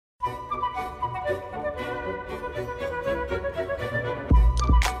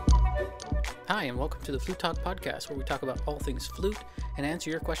Hi, and welcome to the Flute Talk podcast, where we talk about all things flute and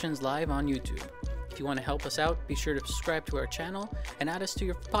answer your questions live on YouTube. If you want to help us out, be sure to subscribe to our channel and add us to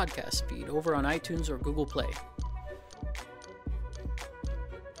your podcast feed over on iTunes or Google Play.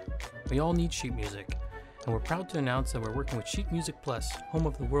 We all need sheet music, and we're proud to announce that we're working with Sheet Music Plus, home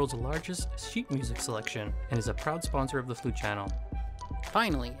of the world's largest sheet music selection, and is a proud sponsor of the Flute channel.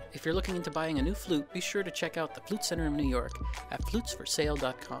 Finally, if you're looking into buying a new flute, be sure to check out the Flute Center of New York at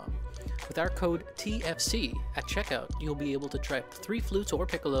flutesforsale.com. With our code TFC at checkout, you'll be able to try 3 flutes or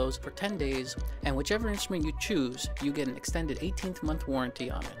piccolos for 10 days, and whichever instrument you choose, you get an extended 18th month warranty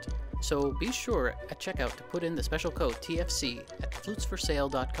on it. So be sure at checkout to put in the special code TFC at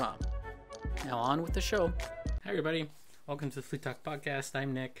flutesforsale.com. Now on with the show. Hi everybody, welcome to the Flute Talk podcast.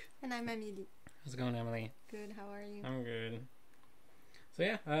 I'm Nick. And I'm Amelie. How's it going, Emily? Good, how are you? I'm good. So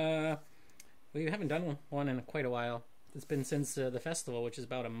yeah, we haven't done one in quite a while. It's been since the festival, which is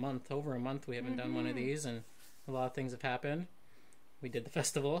about over a month we haven't done one of these, and a lot of things have happened. We did the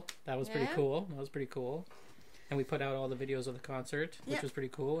festival. That was pretty cool. And we put out all the videos of the concert, which was pretty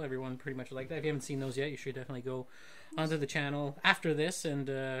cool. Everyone pretty much liked that. If you haven't seen those yet, you should definitely go onto the channel after this and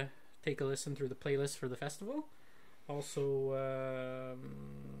take a listen through the playlist for the festival. Also,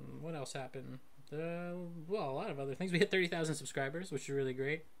 what else happened? Well, a lot of other things. We hit 30,000 subscribers, which is really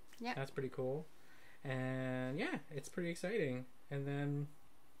great. Yeah. That's pretty cool. And yeah, it's pretty exciting. And then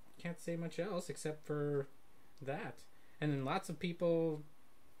can't say much else except for that. And then lots of people,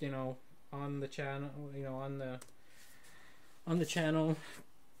 on the channel, on the channel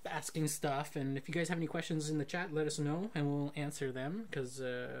asking stuff. And if you guys have any questions in the chat, let us know and we'll answer them, because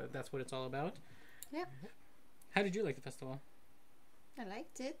that's what it's all about. Yeah. How did you like the festival? I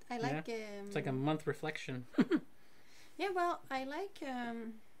liked it. I like it's like a month reflection. Yeah, well, I like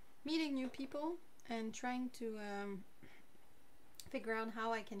meeting new people and trying to figure out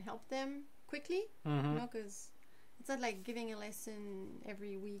how I can help them quickly. Because it's not like giving a lesson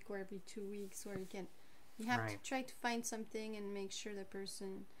every week or every 2 weeks, where you have to try to find something and make sure the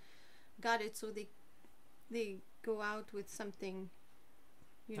person got it, so they go out with something.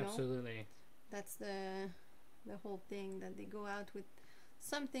 Absolutely. That's the whole thing, that they go out with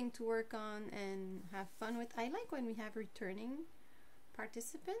something to work on and have fun with. I like when we have returning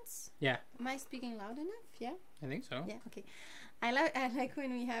participants. Yeah. Am I speaking loud enough? Yeah? I think so. Yeah, okay. I like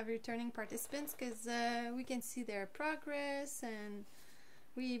when we have returning participants, because we can see their progress and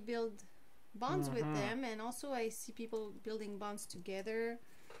we build bonds with them, and also I see people building bonds together,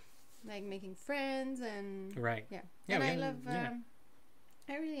 like making friends and yeah. And I love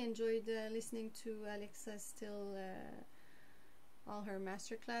I really enjoyed listening to Alexa Still, all her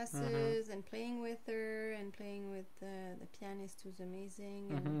master classes, and playing with her, and playing with the pianist who's amazing,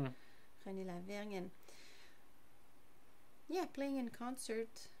 and René Lavergne, and playing in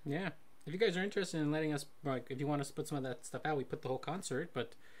concert. Yeah. If you guys are interested in letting us, if you want us to put some of that stuff out, we put the whole concert,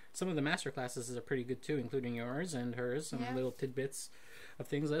 but some of the master classes are pretty good too, including yours and hers, some little tidbits of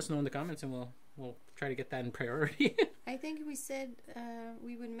things. Let us know in the comments and we'll try to get that in priority. I think we said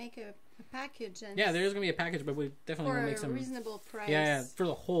we would make a package. And there's going to be a package, but we definitely will make some... For a reasonable price. Yeah, for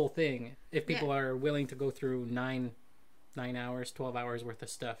the whole thing. If people are willing to go through 9 hours, 12 hours worth of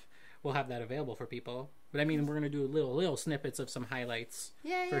stuff, we'll have that available for people. But I mean, we're going to do little snippets of some highlights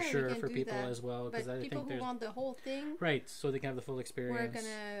for sure for people as well. But I people who want the whole thing... Right, so they can have the full experience. We're going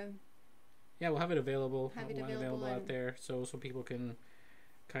to... Yeah, we'll have it available. Available out there, so people can...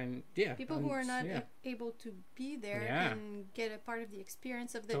 People who are not able to be there can get a part of the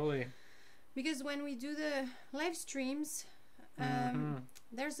experience of the... Totally. Because when we do the live streams,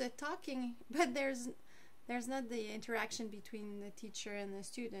 there's a talking, but there's not the interaction between the teacher and the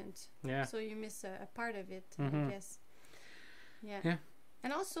student. Yeah. So you miss a part of it, I guess. Yeah.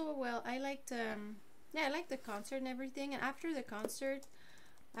 And also, well, I liked the concert and everything. And after the concert,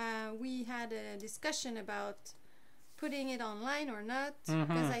 we had a discussion about putting it online or not,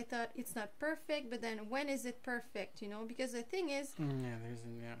 because I thought it's not perfect, but then when is it perfect, because the thing is,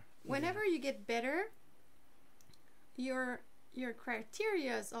 whenever you get better, your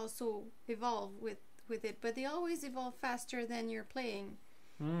criteria also evolve with it, but they always evolve faster than your playing.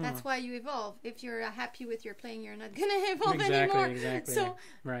 That's why you evolve. If you're happy with your playing, you're not gonna evolve anymore. Exactly. So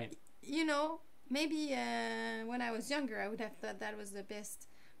maybe when I was younger I would have thought that was the best,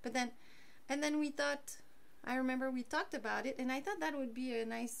 but then we thought, I remember we talked about it, and I thought that would be a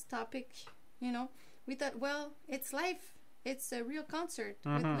nice topic. We thought, well, it's life. It's a real concert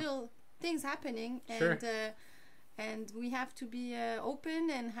with real things happening, and we have to be open,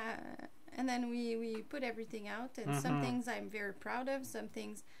 and then we put everything out. And some things I'm very proud of, some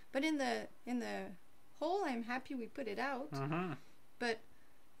things, but in the whole, I'm happy we put it out. But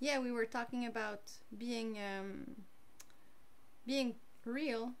yeah, we were talking about being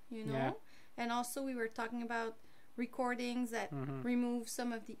real, you know. Yeah. And also we were talking about recordings that remove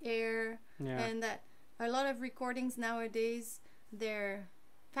some of the air, and that a lot of recordings nowadays, they're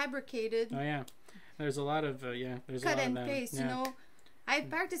fabricated. Oh yeah, there's a lot of there's cut a lot and of that. paste. Yeah. You know, I've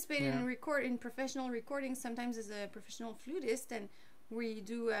participated in professional recordings sometimes as a professional flutist, and we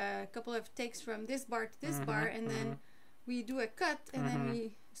do a couple of takes from this bar to this bar, and then we do a cut, and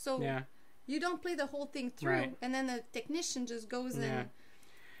then you don't play the whole thing through, and then the technician just goes and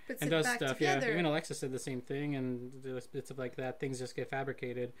puts and it does back stuff. together. Yeah, even Alexa said the same thing, and there's bits of like that. Things just get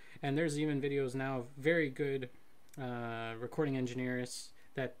fabricated, and there's even videos now of very good recording engineers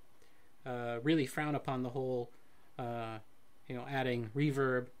that really frown upon the whole, adding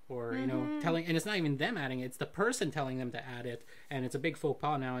reverb or telling, and it's not even them adding it; it's the person telling them to add it, and it's a big faux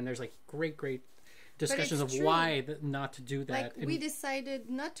pas now. And there's like great discussions of why not to do that. Like we decided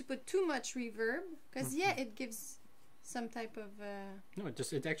not to put too much reverb because it gives some type of no,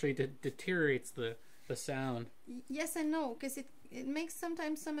 it actually deteriorates the sound. Yes and no, because it makes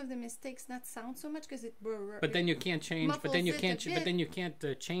sometimes some of the mistakes not sound so much because it. But then you can't change. But then you can't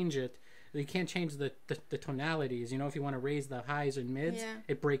change it. You can't change the tonalities. You know, if you want to raise the highs and mids,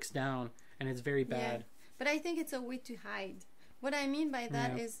 it breaks down and it's very bad. Yeah. But I think it's a way to hide. What I mean by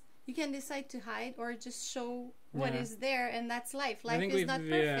that is you can decide to hide or just show what is there, and that's life. Life is not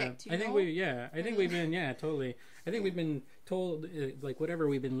perfect. I think we've been totally. I think we've been told like whatever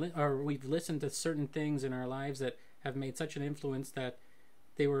we've listened to certain things in our lives that have made such an influence that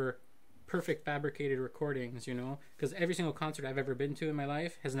they were perfect fabricated recordings, you know, because every single concert I've ever been to in my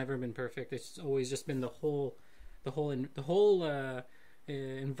life has never been perfect. It's always just been the whole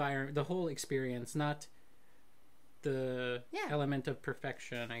environment, the whole experience, not the element of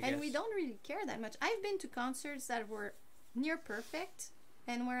perfection, I guess. And we don't really care that much. I've been to concerts that were near perfect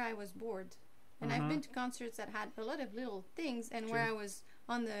and where I was bored. And I've been to concerts that had a lot of little things and where I was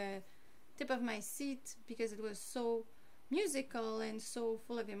on the tip of my seat because it was so musical and so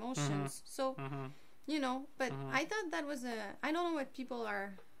full of emotions. So, you know, but I thought that was I don't know what people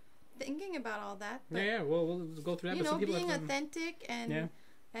are thinking about all that. But, well, we'll go through that. You but know, some being authentic and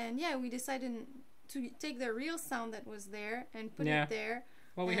we decided to take the real sound that was there and put it there.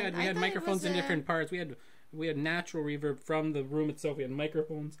 Well, we had microphones in different parts. We had natural reverb from the room itself. We had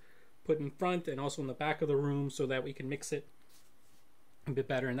microphones put in front and also in the back of the room so that we can mix it a bit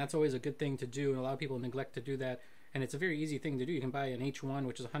better. And that's always a good thing to do. And a lot of people neglect to do that. And it's a very easy thing to do. You can buy an H1,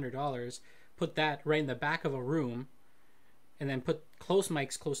 which is $100, put that right in the back of a room, and then put close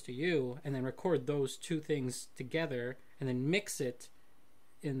mics close to you, and then record those two things together, and then mix it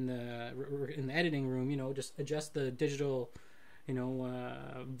in the editing room. You know, just adjust the digital,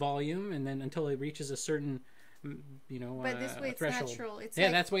 volume, and then until it reaches a certain, but this way it's threshold. natural. It's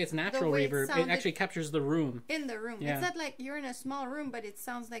that's why it's natural reverb. It actually captures the room. In the room. Yeah. It's not like you're in a small room, but it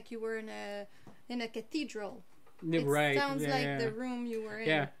sounds like you were in a cathedral. It sounds like the room you were in.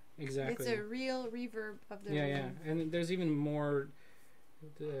 Yeah, exactly. It's a real reverb of the room. Yeah. And there's even more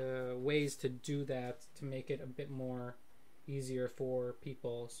ways to do that to make it a bit more easier for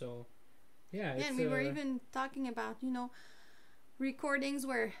people. So, and we were even talking about, recordings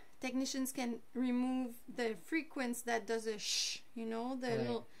where technicians can remove the frequency that does a shh,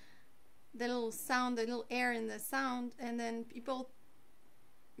 the little sound, the little air in the sound, and then people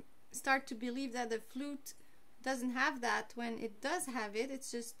start to believe that the flute doesn't have that when it does have it.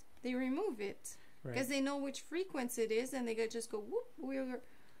 It's just they remove it because they know which frequency it is, and they just go whoop.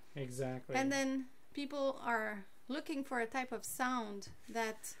 Exactly. And then people are looking for a type of sound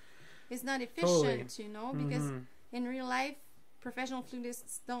that is not efficient, because in real life, professional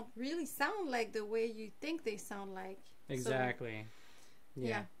flutists don't really sound like the way you think they sound like. Exactly. So,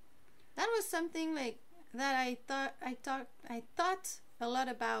 that was something like that I thought a lot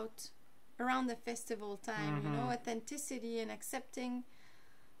about around the festival time, authenticity and accepting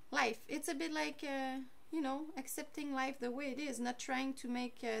life. It's a bit like accepting life the way it is, not trying to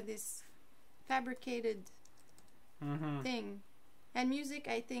make this fabricated thing. And music,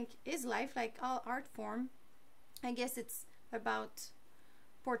 I think, is life, like all art form. I guess it's about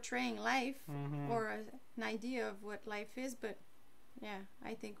portraying life or an idea of what life is, but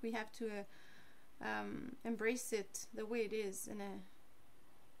I think we have to embrace it the way it is in a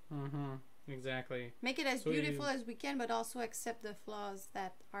exactly, make it as beautiful as we can, but also accept the flaws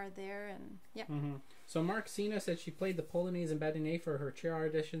that are there. And so Marcina said she played the Polonaise and Badinais for her chair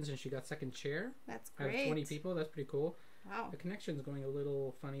auditions and she got second chair. That's great. Out of 20 people. That's pretty cool. Wow. The connection's going a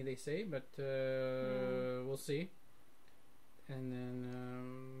little funny, they say, but we'll see. And then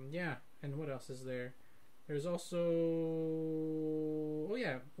and what else is there? There's also, oh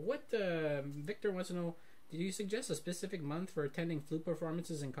yeah, what Victor wants to know. Do you suggest a specific month for attending flute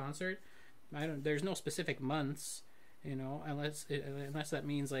performances in concert? I don't. There's no specific months, unless that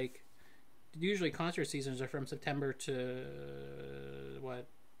means like. Usually concert seasons are from September to what?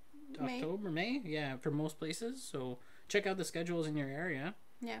 May. October, May? Yeah, for most places. So check out the schedules in your area.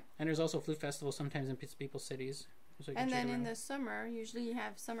 Yeah. And there's also flute festivals sometimes in people's cities. So and then in the summer, usually you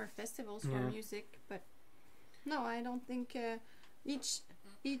have summer festivals for music. But no, I don't think each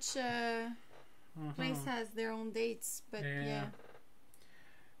place has their own dates. But yeah.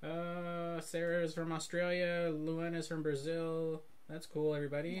 Sarah is from Australia. Luana is from Brazil. That's cool,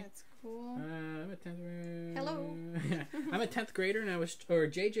 everybody. That's cool. I'm a 10th. Hello. I'm a 10th grader, and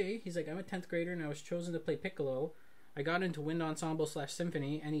JJ. He's like, I'm a 10th grader, and I was chosen to play piccolo. I got into wind ensemble /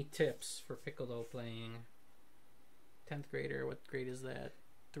 symphony. Any tips for piccolo playing? 10th grader. What grade is that?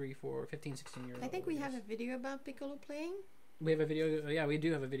 3, 4, 15, 16 years old. I think we have a video about piccolo playing. We have a video. Yeah, we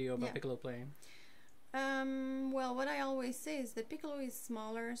do have a video about piccolo playing. Well, what I always say is the piccolo is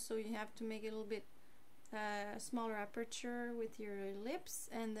smaller, so you have to make it a little bit smaller aperture with your lips,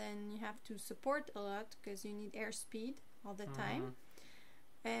 and then you have to support a lot because you need airspeed all the time.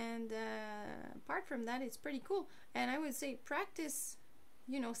 And apart from that, it's pretty cool. And I would say practice,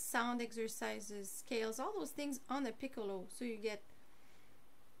 sound exercises, scales, all those things on the piccolo, so you get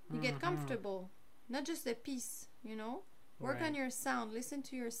comfortable. Not just a piece, Work on your sound, listen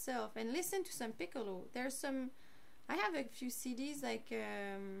to yourself, and listen to some piccolo. I have a few CDs like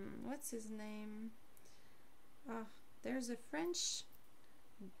what's his name? There's a French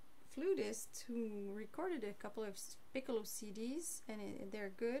flutist who recorded a couple of piccolo CDs, and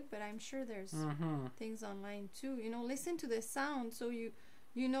they're good, but I'm sure there's things online too. Listen to the sound so you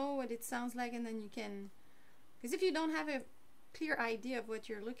know what it sounds like, and then you can, because if you don't have a clear idea of what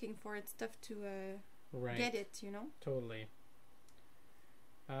you're looking for, it's tough to get it, Totally.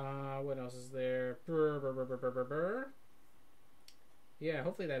 What else is there? Yeah,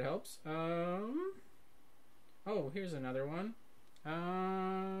 hopefully that helps. Oh, here's another one.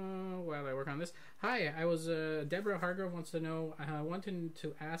 While I work on this. Hi, I was Deborah Hargrove wants to know, wanted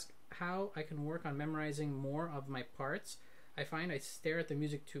to ask how I can work on memorizing more of my parts. I find I stare at the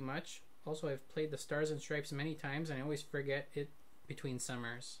music too much. Also, I've played the Stars and Stripes many times, and I always forget it between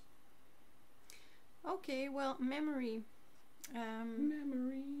summers. Okay, well, memory.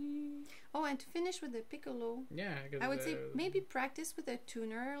 Oh, and to finish with the piccolo, I would say maybe practice with a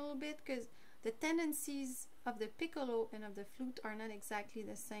tuner a little bit, because the tendencies of the piccolo and of the flute are not exactly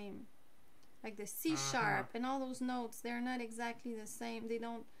the same. Like the C sharp and all those notes, they're not exactly the same. They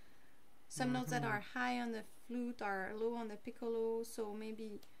don't. Some notes that are high on the flute are low on the piccolo, so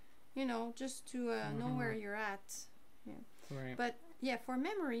maybe, just to know where you're at. Yeah. Right. But yeah, for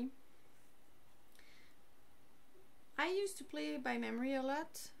memory, I used to play by memory a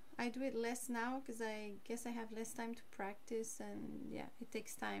lot. I do it less now because I guess I have less time to practice, and yeah, it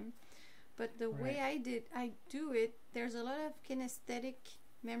takes time. But the way I do it, there's a lot of kinesthetic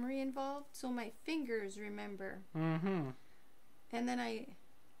memory involved, so my fingers remember. And then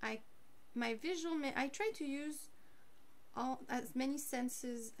my visual, I try to use as many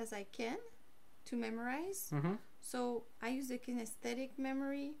senses as I can to memorize. So I use the kinesthetic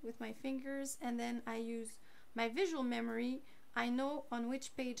memory with my fingers, and then I use my visual memory. I know on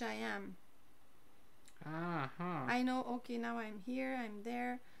which page I am. I know, okay, now I'm here, I'm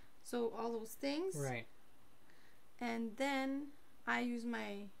there. So all those things. Right. And then I use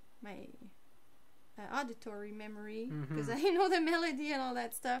my auditory memory, because I know the melody and all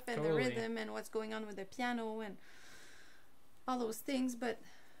that stuff, and the rhythm and what's going on with the piano and all those things. But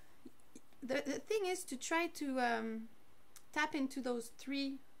the thing is to try to tap into those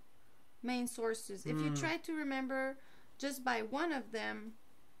three main sources. If you try to remember just by one of them,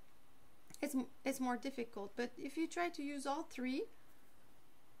 it's more difficult. But if you try to use all three,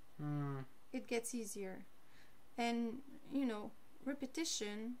 it gets easier. And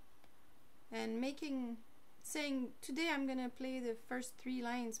repetition and saying today I'm gonna play the first 3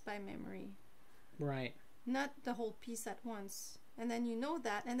 lines by memory, right, not the whole piece at once. And then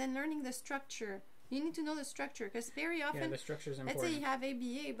that, and then learning the structure. You need to know the structure, because very often, the structure is important. Let's say you have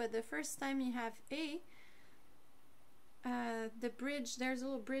ABA, but the first time you have A, the bridge, there's a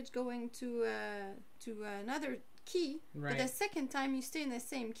little bridge going to another key. Right. But the second time you stay in the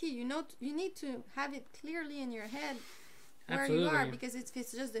same key. You need to have it clearly in your head where you are, because it's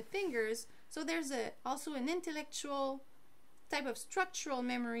just the fingers. So there's also an intellectual type of structural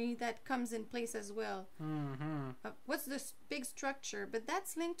memory that comes in place as well. What's this big structure? But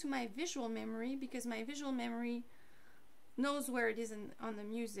that's linked to my visual memory, because my visual memory knows where it is on the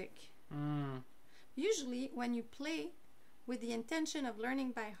music. usually when you play with the intention of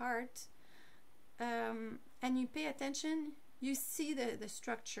learning by heart, and you pay attention, you see the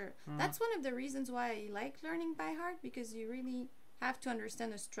structure. That's one of the reasons why I like learning by heart, because you really have to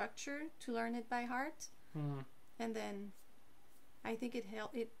understand the structure to learn it by heart. And then I think it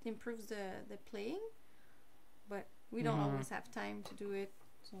improves the playing, but we don't always have time to do it.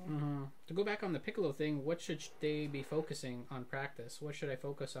 So. To go back on the piccolo thing, what should they be focusing on practice? What should I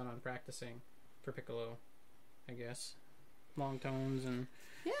focus on practicing for piccolo? I guess long tones and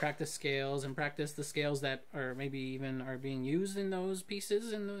practice scales, and practice the scales that are maybe even are being used in those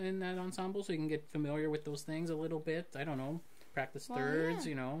pieces in that ensemble, so you can get familiar with those things a little bit. I don't know, practice thirds,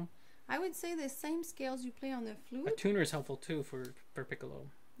 you know. I would say the same scales you play on the flute. A tuner is helpful too for piccolo.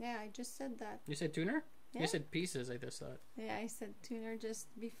 Yeah, I just said that. You said tuner? Yeah. You said pieces, I just thought. Yeah, I said tuner just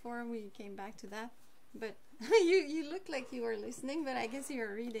before we came back to that. But you look like you were listening, but I guess you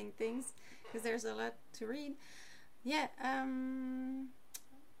were reading things, because there's a lot to read. Yeah,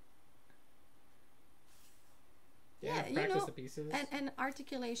 practice, you know, the pieces. And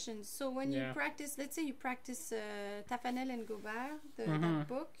articulations. So when you practice, let's say you practice Tafanel and Gobert, that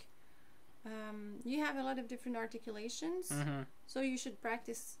book, you have a lot of different articulations. So you should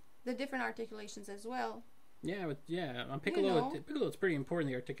practice the different articulations as well. Yeah, on piccolo, piccolo, it's pretty important,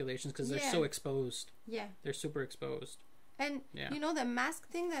 the articulations, because they're so exposed. Yeah. They're super exposed. And you know the mask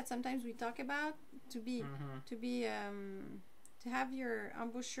thing that sometimes we talk about, to have your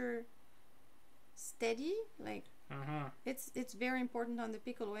embouchure steady, like it's very important on the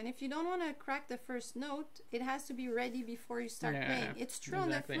piccolo. And if you don't want to crack the first note, it has to be ready before you start playing. It's true on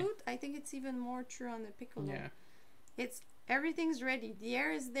the flute. I think it's even more true on the piccolo. Yeah. It's everything's ready. The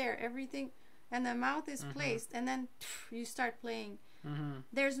air is there. Everything, and the mouth is placed, and then you start playing.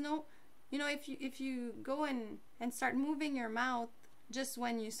 There's no, you know, if you go and start moving your mouth just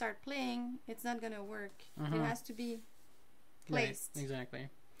when you start playing, it's not gonna work. It has to be placed. Right, exactly.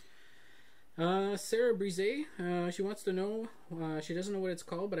 Sarah Brise, she wants to know, she doesn't know what it's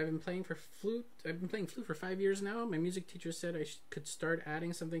called, but I've been playing flute for 5 years now. My music teacher said I could start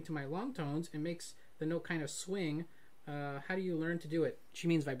adding something to my long tones. It makes the note kind of swing. How do you learn to do it? She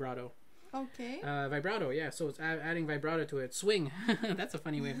means vibrato. Okay. Vibrato, yeah. So it's adding vibrato to it. Swing. That's a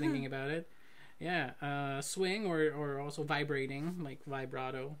funny way of thinking about it. Yeah. Swing or also vibrating, like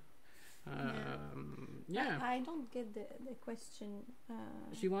vibrato. Yeah. I don't get the question.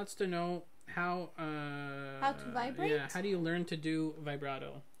 She wants to know how to vibrate. Yeah. How do you learn to do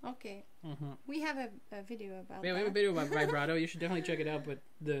vibrato? Okay. We have a video about. Yeah, we have a video about vibrato. You should definitely check it out. But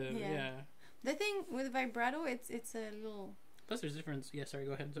the thing with vibrato, it's a little. Plus, there's difference. Yeah, sorry.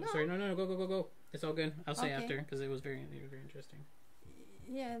 Go ahead. Sorry, no. Go. It's all good. I'll say after, because it was very interesting.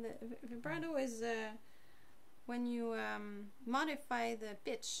 Yeah, the vibrato is when you modify the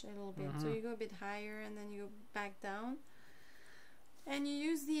pitch a little bit. So you go a bit higher, and then you go back down, and you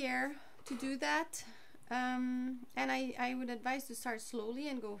use the air to do that. And I would advise to start slowly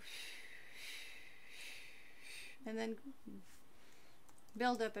and go, and then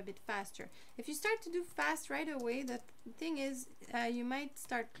build up a bit faster. If you start to do fast right away, the thing is you might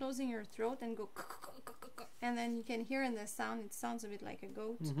start closing your throat and go, and then you can hear in the sound, it sounds a bit like a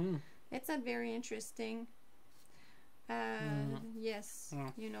goat. It's not very interesting. Yes,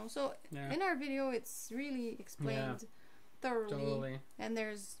 you know, so in our video it's really explained thoroughly. Totally. And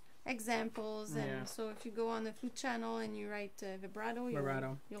there's examples, and so if you go on the flute channel and you write vibrato, you'll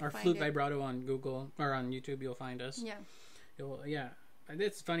or find flute it. Vibrato on Google or on YouTube, you'll find us. Yeah.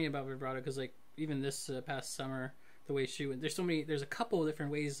 It's funny about vibrato, because like even this past summer, the way she went, there's a couple of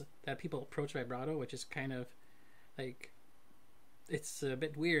different ways that people approach vibrato, which is kind of like, it's a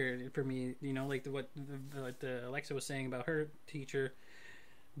bit weird for me, you know, like what Alexa was saying about her teacher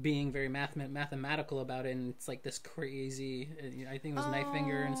being very mathematical about it, and it's like this crazy, I think it was knife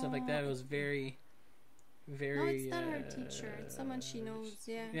finger and stuff like that. It was very no, it's not her teacher, it's someone she knows.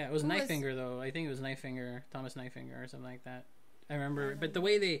 Yeah, it was knife finger though. I think it was knife finger, Thomas Knife Finger or something like that. I remember, but the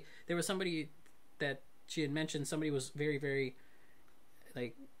way there was somebody that she had mentioned, somebody was very, very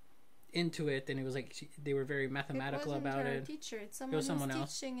like into it, and it was like they were very mathematical about it. Teacher, it's someone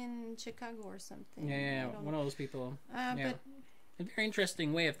who's teaching in Chicago or something. Yeah, one of those people. But a very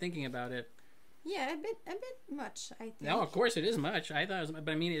interesting way of thinking about it. Yeah, a bit much, I think. No, of course it is much. I thought,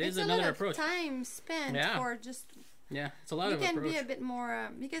 but I mean, it's another approach. It's a lot of time spent for just. Yeah, it's a lot of approach. You can be a bit more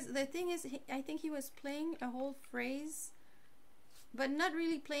because the thing is, I think he was playing a whole phrase, but not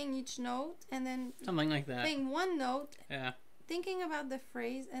really playing each note, and then something like that. Playing one note. Yeah. Thinking about the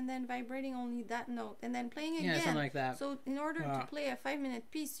phrase and then vibrating only that note and then playing again. Yeah, something like that. So in order to play a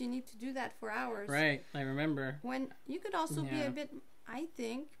 5-minute piece, you need to do that for hours. Right, I remember. When you could also be a bit, I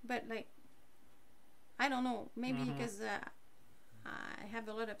think, but like I don't know. Maybe because I have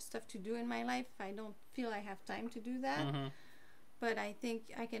a lot of stuff to do in my life. I don't feel I have time to do that. But I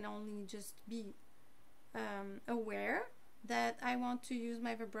think I can only just be aware that I want to use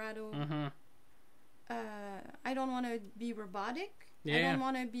my vibrato. I don't want to be robotic. I don't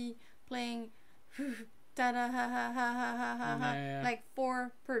want to be playing ta-da, ha, ha, ha, ha, ha, ha, like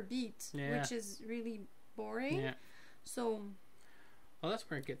 4 per beat, which is really boring. So, well, that's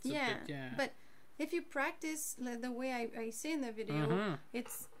where it gets a bit, but if you practice the way I say in the video,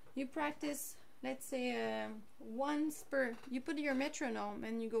 it's you practice, let's say once per, you put your metronome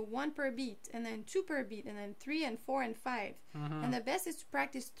and you go 1 per beat, and then 2 per beat, and then 3 and 4 and 5. And the best is to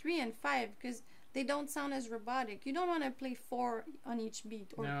practice 3 and 5 because they don't sound as robotic. You don't want to play 4 on each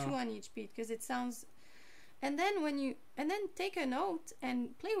beat or 2 on each beat because it sounds. And then take a note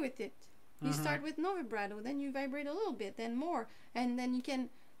and play with it. You start with no vibrato, then you vibrate a little bit, then more, and then you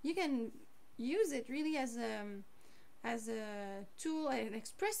can use it really as a tool, an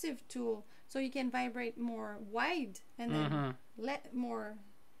expressive tool, so you can vibrate more wide and then more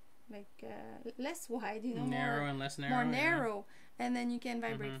like less wide, you know, narrow and less narrow, more narrow, and then you can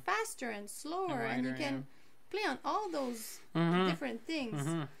vibrate faster and slower, and you can play on all those different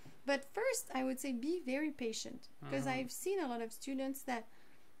things. But first, I would say be very patient, because I've seen a lot of students that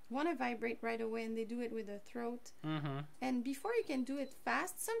want to vibrate right away and they do it with the throat. And before you can do it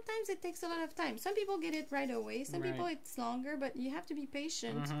fast, sometimes it takes a lot of time. Some people get it right away, some people it's longer, but you have to be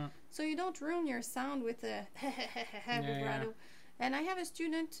patient so you don't ruin your sound with a vibrato. And I have a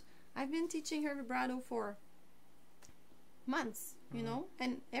student, I've been teaching her vibrato for months, you know,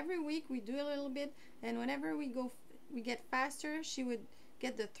 and every week we do a little bit, and whenever we get faster, she would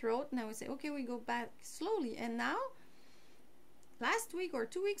get the throat, and I would say, okay, we go back slowly. And now, last week or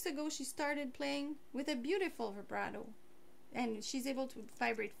 2 weeks ago, she started playing with a beautiful vibrato, and she's able to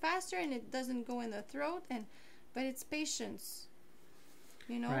vibrate faster, and it doesn't go in the throat. But it's patience,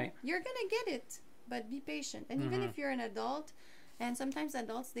 you know. You're gonna get it, but be patient. And even if you're an adult, and sometimes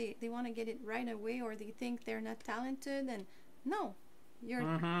adults they want to get it right away, or they think they're not talented, and no,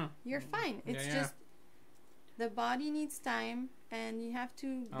 you're fine. It's just the body needs time, and you have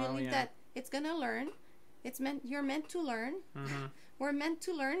to believe that it's gonna learn. You're meant to learn. We're meant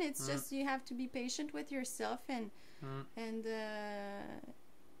to learn. It's just you have to be patient with yourself and and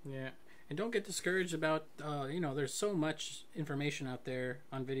don't get discouraged about you know, there's so much information out there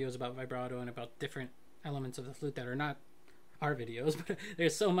on videos about vibrato and about different elements of the flute that are not our videos, but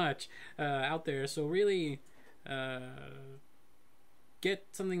there's so much out there. So really get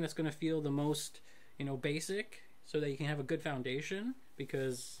something that's going to feel the most, you know, basic, so that you can have a good foundation,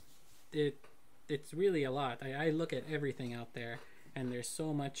 because it's really a lot. I look at everything out there, and there's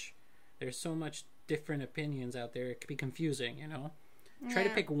so much different opinions out there. It could be confusing, you know. Try to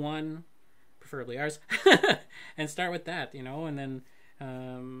pick one, preferably ours, and start with that, you know, and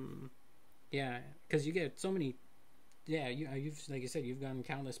then because you get so many. You've, like you said, you've gotten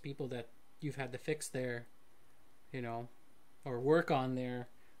countless people that you've had to fix their, you know, or work on their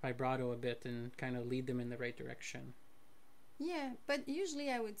vibrato a bit and kind of lead them in the right direction. Yeah, but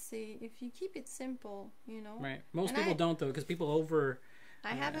usually I would say if you keep it simple, you know. Right. Most people don't, though, because people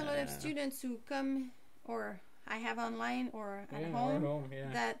I have a lot of students who come, or I have online or at home,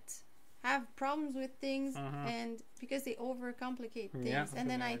 that have problems with things, and because they overcomplicate things, and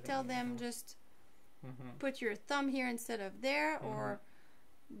then I tell them just put your thumb here instead of there, or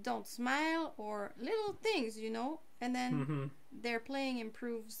don't smile, or little things, you know, and then their playing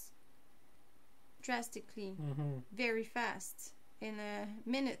improves drastically, very fast, in a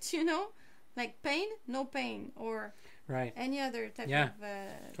minute, you know, like pain, no pain, or any other type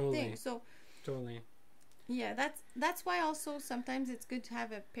of thing. So yeah, that's why also sometimes it's good to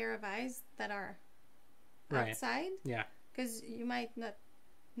have a pair of eyes that are outside, because you might not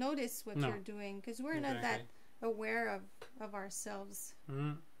notice what you're doing, because we're not that aware of ourselves.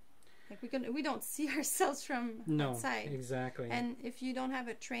 Like we don't see ourselves from outside. Exactly. And if you don't have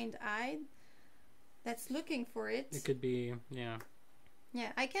a trained eye that's looking for it, it could be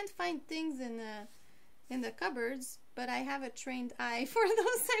I can't find things in the cupboards, but I have a trained eye for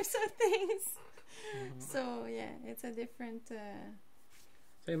those types of things. So yeah, it's a different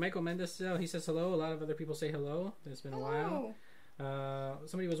So Michael Mendes, he says hello. A lot of other people say hello. It's been a while.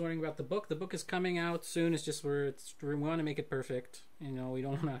 Somebody was wondering about the book. The book is coming out soon. It's just we want to make it perfect. You know, we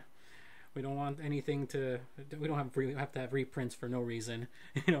don't want anything to. We don't have to have reprints for no reason.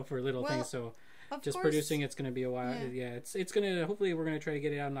 You know, for little things. So just producing it's going to be a while. Yeah, it's going to. Hopefully, we're going to try to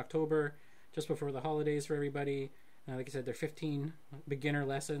get it out in October, just before the holidays for everybody. Like I said, there are 15 beginner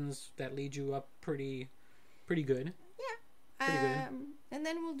lessons that lead you up pretty good. Yeah. And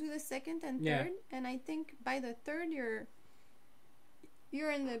then we'll do the second and third. And I think by the third, you're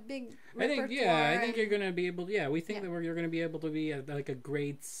in the big repertoire. I think you're going to be able to, we think that you're going to be able to be at like a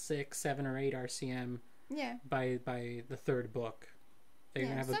grade 6, 7, or 8 RCM by the third book.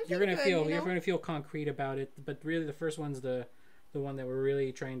 You're going to feel concrete about it, but really the first one's the one that we're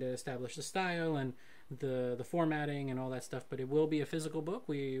really trying to establish the style and the formatting and all that stuff. But it will be a physical book.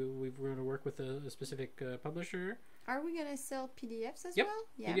 We're going to work with a specific publisher. Are we going to sell PDFs as well?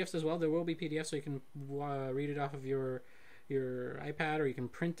 Yeah, PDFs as well. There will be PDFs, so you can read it off of your iPad, or you can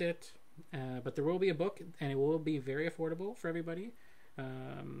print it. But there will be a book, and it will be very affordable for everybody.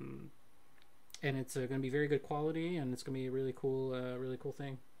 And it's going to be very good quality, and it's going to be a really cool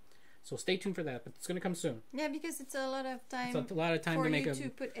thing. So stay tuned for that, but it's going to come soon. Yeah, because it's a lot of time. It's a lot of time for to make you to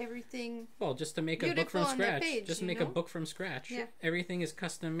put everything. Well, just to make a book from scratch. Page, just to make a book from scratch. Yeah. Everything is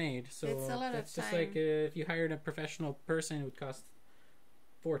custom made. So it's a lot of time. Just like if you hired a professional person, it would cost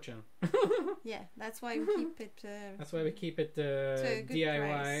fortune. Yeah, that's why we keep it. That's why we keep it DIY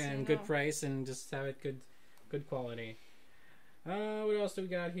price, and good price, and just have it good quality. What else do we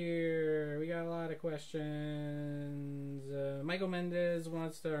got here? We got a lot of questions. Michael Mendez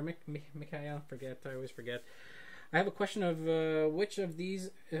wants to, or Mikhail, I always forget. I have a question of which of these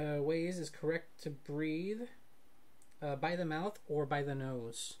ways is correct to breathe, by the mouth or by the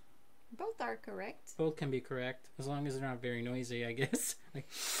nose? Both are correct. Both can be correct, as long as they're not very noisy, I guess. Like,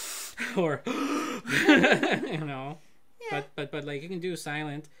 or, you know. Yeah. But like, you can do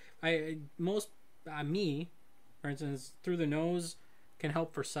silent. For instance, through the nose can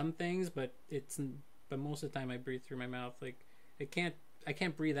help for some things, but most of the time I breathe through my mouth. Like, I can't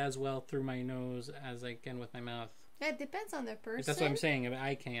breathe as well through my nose as I can with my mouth. Yeah, it depends on the person. That's what I'm saying.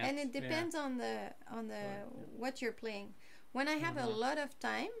 I can't. And it depends on the what you're playing. When I have a lot of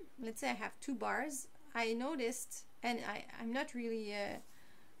time, let's say I have 2 bars, I noticed, and I'm not really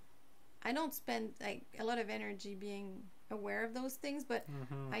I don't spend like a lot of energy being aware of those things, but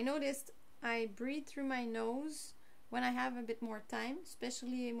I noticed I breathe through my nose when I have a bit more time,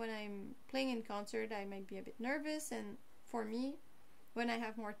 especially when I'm playing in concert. I might be a bit nervous, and for me, when I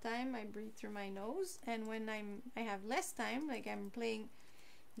have more time, I breathe through my nose. And when I have less time, like I'm playing,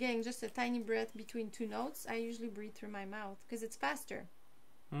 getting just a tiny breath between 2 notes, I usually breathe through my mouth because it's faster.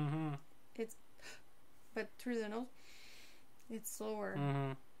 But through the nose, it's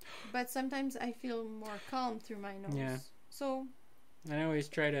slower. But sometimes I feel more calm through my nose. Yeah. So I always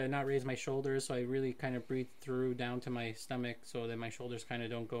try to not raise my shoulders, so I really kind of breathe through down to my stomach, so that my shoulders kind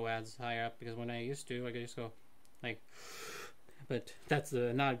of don't go as high up. Because when I used to, I could just go like, but that's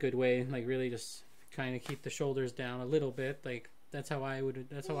not a good way. Like, really just trying to keep the shoulders down a little bit. Like, that's how I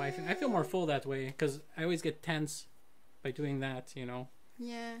feel more full that way, because I always get tense by doing that, you know.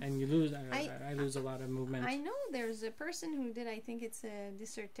 Yeah. And you lose. I lose a lot of movement. I know there's a person who did, I think it's a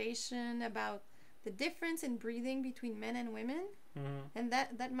dissertation about the difference in breathing between men and women. And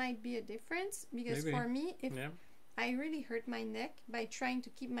that might be a difference, because for me, if I really hurt my neck by trying to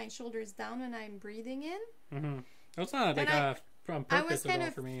keep my shoulders down when I'm breathing in. It's not like from purpose at all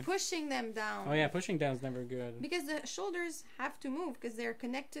for me. I was kind of pushing them down. Oh yeah, pushing down is never good. Because the shoulders have to move, because they're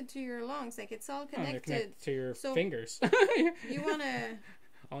connected to your lungs. Like, it's all connected. They're connected to your fingers. You want to...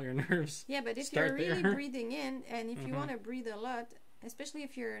 all your nerves. Yeah, but if you're really breathing in, and if you want to breathe a lot, especially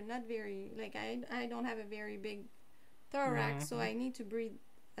if you're not very... Like, I don't have a very big thorax, so I need to breathe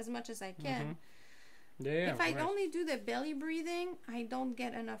as much as I can. If I only do the belly breathing, I don't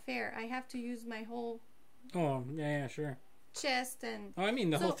get enough air. I have to use my whole sure chest and I mean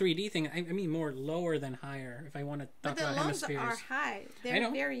the whole 3D thing. I mean more lower than higher, if I want to talk about hemispheres. But the lungs are high.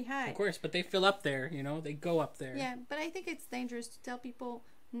 They're very high. Of course, but they fill up there, you know, they go up there. Yeah, but I think it's dangerous to tell people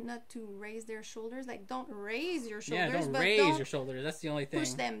not to raise their shoulders. Like, don't raise your shoulders. Yeah, don't raise your shoulders. That's the only thing.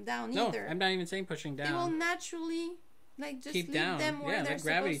 Push them down either. No, I'm not even saying pushing down. They will naturally, like, just keep leave down. them where they're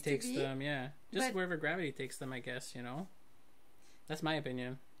gravity supposed takes to be. them. Yeah, just wherever gravity takes them, I guess. You know, that's my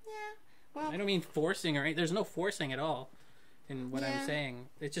opinion. Yeah. Well, I don't mean forcing or anything. There's no forcing at all in what I'm saying.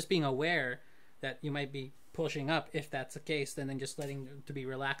 It's just being aware that you might be pushing up. If that's the case, then just letting them to be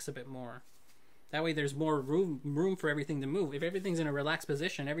relaxed a bit more. That way there's more room for everything to move. If everything's in a relaxed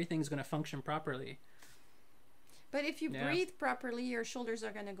position, everything's going to function properly. But if you breathe properly, your shoulders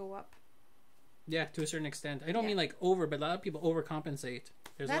are going to go up. Yeah, to a certain extent. I don't mean like over, but a lot of people overcompensate.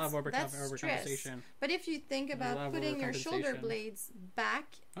 There's a lot of overcompensation. But if you think about putting your shoulder blades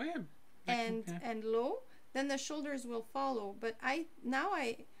back and low, then the shoulders will follow. But I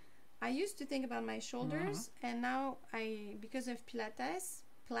used to think about my shoulders, and now because of Pilates,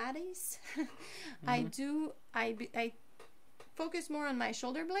 I focus more on my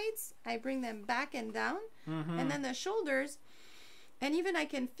shoulder blades. I bring them back and down, and then the shoulders, And even I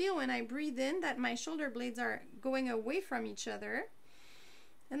can feel when I breathe in that my shoulder blades are going away from each other.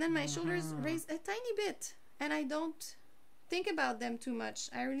 And then my shoulders raise a tiny bit. And I don't think about them too much.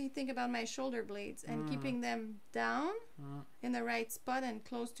 I really think about my shoulder blades and keeping them down in the right spot and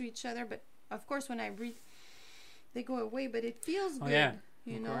close to each other. But of course, when I breathe, they go away. But it feels good,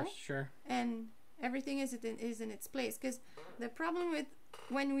 you know? Of course, sure. And everything is in its place. Because the problem with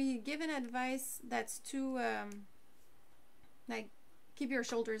when we give an advice that's too, like, keep your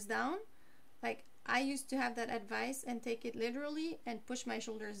shoulders down. Like, I used to have that advice and take it literally and push my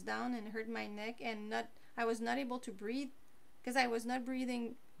shoulders down and hurt my neck, and I was not able to breathe because I was not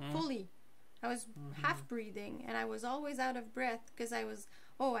breathing fully. I was half breathing, and I was always out of breath because I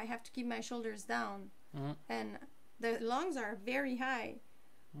have to keep my shoulders down. And the lungs are very high.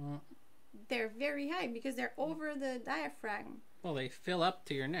 They're very high because they're over the diaphragm. Well, they fill up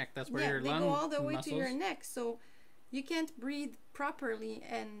to your neck. That's where your lung they go all the way muscles. to your neck. So you can't breathe properly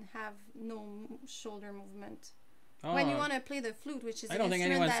and have no shoulder movement. When you want to play the flute, which is I don't think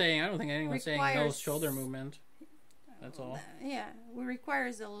anyone's saying no shoulder movement. That's all. Yeah, it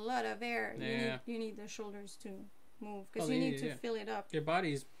requires a lot of air. You need the shoulders to move because you need to fill it up.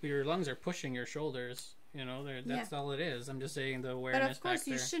 Your lungs are pushing your shoulders. You know, that's all it is. I'm just saying the awareness. But of course,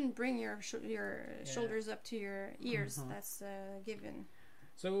 you shouldn't bring your shoulders up to your ears. That's a given.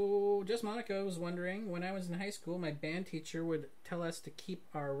 So, just Monica was wondering, when I was in high school, my band teacher would tell us to keep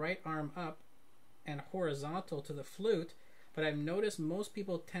our right arm up and horizontal to the flute, but I've noticed most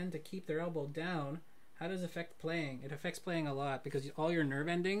people tend to keep their elbow down. How does it affect playing? It affects playing a lot because all your nerve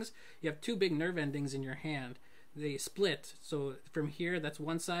endings, you have two big nerve endings in your hand. They split, so from here, that's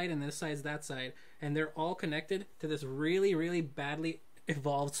one side, and this side's that side, and they're all connected to this really, really badly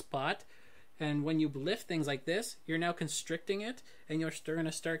evolved spot. And when you lift things like this, you're now constricting it, and you're going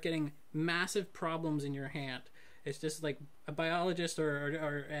to start getting massive problems in your hand. It's just like a biologist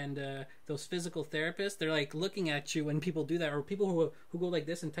and those physical therapists, they're like looking at you when people do that, or people who go like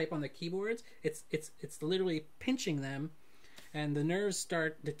this and type on the keyboards. It's literally pinching them, and the nerves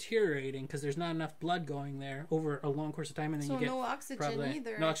start deteriorating because there's not enough blood going there over a long course of time, and then you get no oxygen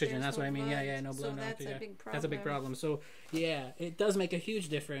either. No oxygen. That's what I mean. Blood. No blood. So that's a big problem. That's a big problem. So it does make a huge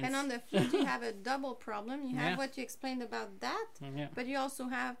difference. And on the flute, you have a double problem. You have what you explained about that, but you also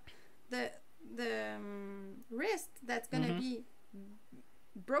have the wrist that's going to be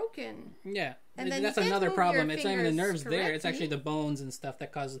broken. Yeah, and then that's another problem. It's not even the nerves there. It's actually the bones and stuff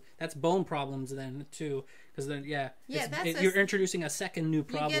that causes. That's bone problems then too, because then you're introducing a second new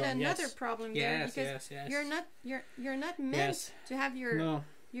problem. You get another problem there because you're not meant to have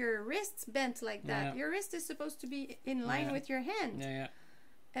your wrists bent like that. Your wrist is supposed to be in line with your hand. Yeah.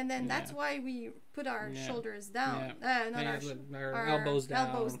 And then that's why we put our shoulders down, our elbows down.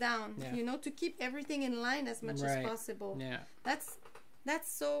 Elbows down, to keep everything in line as much as possible. Yeah, that's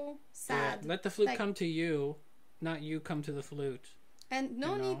so sad. Yeah. Let the flute come to you, not you come to the flute. And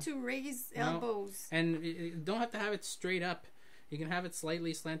no need to raise elbows. And you don't have to have it straight up. You can have it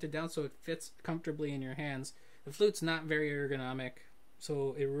slightly slanted down so it fits comfortably in your hands. The flute's not very ergonomic,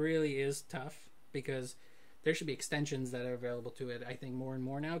 so it really is tough because there should be extensions that are available to it, I think, more and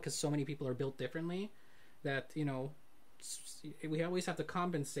more now, because so many people are built differently that, we always have to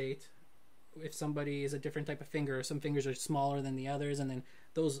compensate if somebody is a different type of finger. Some fingers are smaller than the others, and then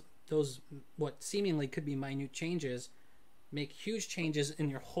those what seemingly could be minute changes make huge changes in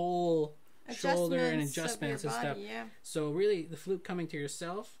your whole shoulder and adjustments and stuff. Yeah. So really, the flute coming to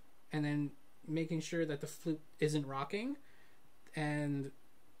yourself and then making sure that the flute isn't rocking, and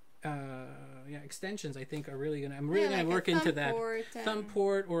extensions I think are really gonna. I'm really gonna work into that thumb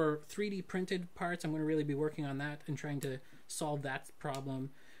port or 3D printed parts. I'm gonna really be working on that and trying to solve that problem,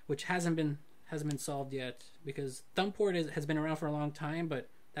 which hasn't been solved yet, because thumb port has been around for a long time, but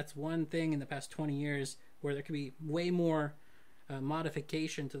that's one thing in the past 20 years where there could be way more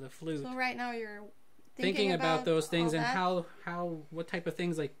modification to the flute. So right now you're thinking about those things and how what type of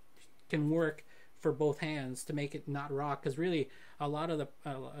things like can work for both hands to make it not rock, because really a lot of the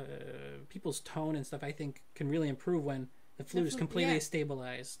people's tone and stuff I think can really improve when the flute is completely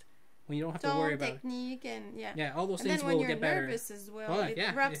stabilized, when you don't have to worry about technique and all those things will get better. And then when you're nervous as well,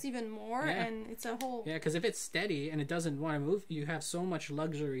 it rocks even more, and it's a whole because if it's steady and it doesn't want to move, you have so much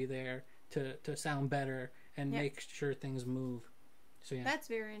luxury there to sound better and make sure things move. So that's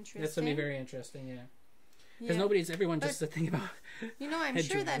very interesting. That's gonna be very interesting. Because everyone just to think about. I'm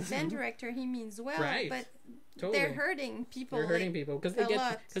sure that band director, he means well, but they're hurting people. They're hurting people because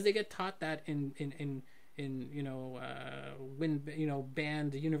they get taught that in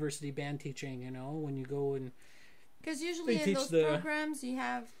university band teaching. When you go and because usually in those programs you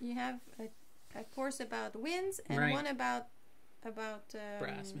have a course about winds and one about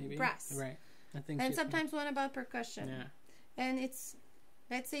brass, maybe. Brass. Right. I think. And sometimes one about percussion. Yeah. And it's,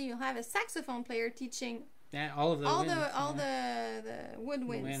 let's say you have a saxophone player teaching. Yeah, all the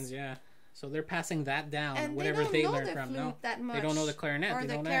woodwinds. Winds, yeah. So they're passing that down, and whatever they learn the from. Flute No, that much, they don't know the clarinet. Or they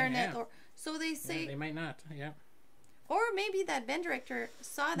the don't clarinet. Know, yeah. So they say... Yeah, they might not, yeah. Or maybe that band director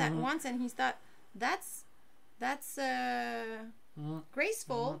saw that once and he thought, that's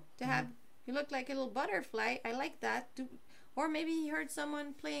graceful to have... You look like a little butterfly. I like that. Or maybe he heard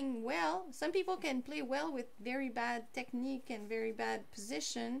someone playing well. Some people can play well with very bad technique and very bad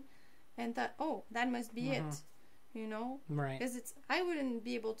position and thought, oh, that must be it. You know? Right. Because I wouldn't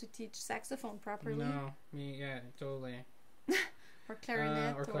be able to teach saxophone properly. No, yeah, totally. Or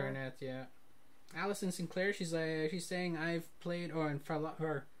clarinet. Or clarinet, yeah. Allison Sinclair, she's saying I've played,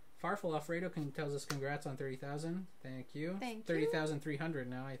 Farfel Alfredo tells us congrats on 30,000. Thank you. 30,300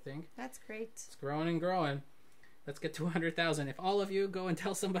 now, I think. That's great. It's growing and growing. Let's get to 100,000. If all of you go and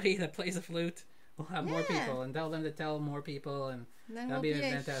tell somebody that plays a flute, we'll have more people, and tell them to tell more people, and then that'll be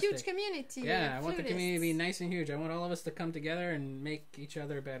fantastic. A huge community. Yeah, I want the community to be nice and huge. I want all of us to come together and make each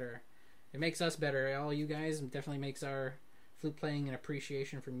other better. It makes us better. All you guys definitely makes our flute playing and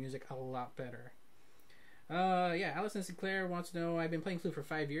appreciation for music a lot better. Yeah, Allison Sinclair wants to know, I've been playing flute for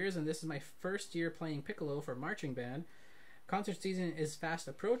 5 years, and this is my first year playing piccolo for marching band. Concert season is fast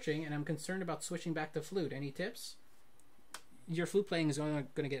approaching, and I'm concerned about switching back to flute. Any tips? Your flute playing is going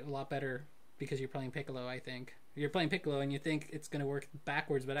to get a lot better because you're playing piccolo, I think. You're playing piccolo, and you think it's going to work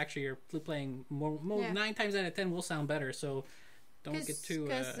backwards, but actually your flute playing 9 times out of 10 will sound better, so don't get too...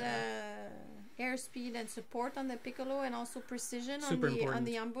 Because airspeed and support on the piccolo and also precision on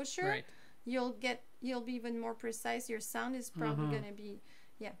the embouchure. Right. You'll be even more precise. Your sound is probably going to be...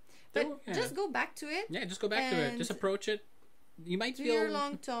 But just go back to it. Yeah, just go back to it. Just approach it. You might do your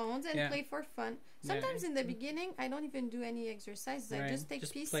long tones and play for fun. Sometimes in the beginning, I don't even do any exercises. I just take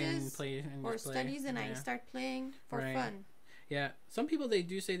pieces or studies and I start playing for fun. Yeah, some people, they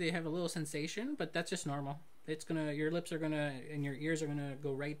do say they have a little sensation, but that's just normal. It's gonna, your lips are gonna, and your ears are gonna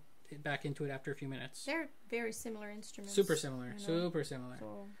go right back into it after a few minutes. They're very similar instruments. Super similar. You know? Super similar.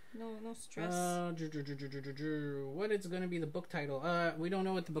 So no stress. What is going to be the book title? We don't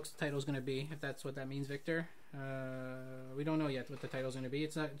know what the book's title is going to be. If that's what that means, Victor. We don't know yet what the title is going to be.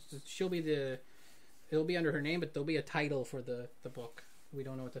 It's not. It'll be under her name, but there'll be a title for the book. We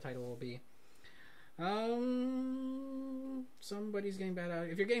don't know what the title will be. Somebody's getting bad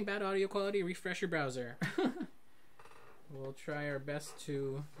audio. If you're getting bad audio quality, refresh your browser. We'll try our best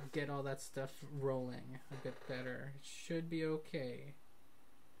to get all that stuff rolling a bit better. It should be okay.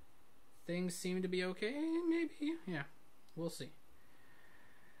 Things seem to be okay, maybe? Yeah, we'll see.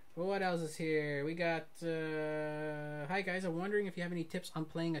 Well, what else is here? We got, hi guys, I'm wondering if you have any tips on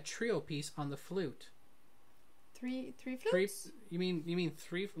playing a trio piece on the flute. Three flutes? You mean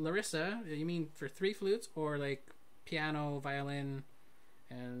three, Larissa, you mean for 3 flutes, or like piano, violin,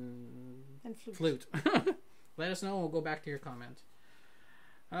 and flute? Let us know. We'll go back to your comment.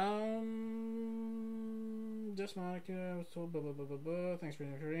 Just Monica, I was told blah blah blah blah blah. Thanks for the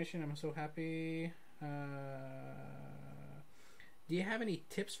information. I'm so happy. Do you have any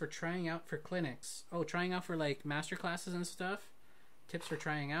tips for trying out for clinics? Oh, trying out for like master classes and stuff. Tips for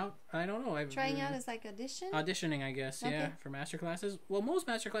trying out? I don't know. Trying out is like auditioning, I guess. Okay. Yeah, for master classes. Well, most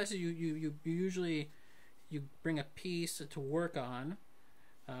master classes you usually bring a piece to work on,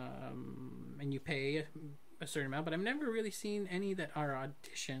 and you pay a certain amount, but I've never really seen any that are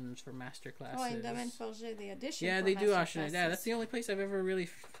auditions for master classes. Oh, in Domaine Forger, they audition. Yeah, they do audition. Yeah, that's the only place I've ever really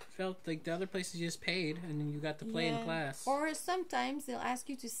felt like the other places you just paid and then you got to play in class. Or sometimes they'll ask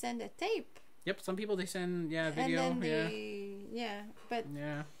you to send a tape. Yep, some people they send video. And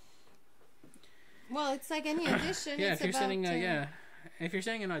then well, it's like any audition. Yeah, if you're sending if you're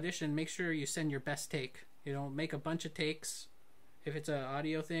sending an audition, make sure you send your best take. You know, make a bunch of takes. If it's an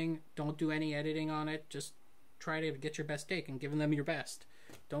audio thing, don't do any editing on it. Just try to get your best take and give them your best.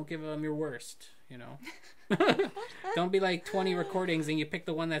 Don't give them your worst, you know. Don't be like 20 recordings and you pick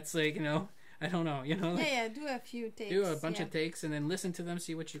the one that's like, you know, I don't know, you know. Like, do a few takes. Do a bunch of takes and then listen to them,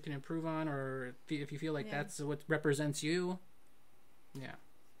 see what you can improve on, or if you feel like that's what represents you. Yeah.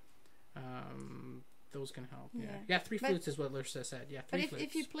 Those can help. Yeah, 3 flutes is what Larissa said. Yeah, 3 flutes. But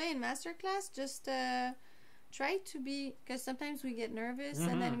if you play in masterclass, just try to be, because sometimes we get nervous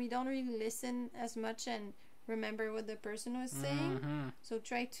and then we don't really listen as much and remember what the person was saying. So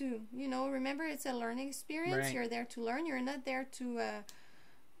try to, remember it's a learning experience. Right. You're there to learn. You're not there to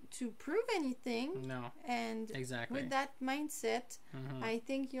prove anything. No. And with that mindset, I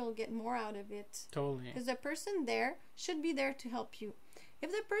think you'll get more out of it. Totally. Because the person there should be there to help you.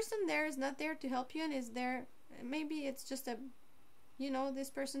 If the person there is not there to help you and is there, maybe it's just a this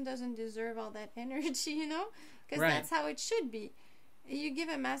person doesn't deserve all that energy, because Right. that's how it should be. You give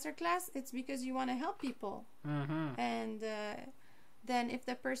a master class, it's because you want to help people. And then if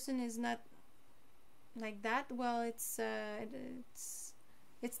the person is not like that, well, it's that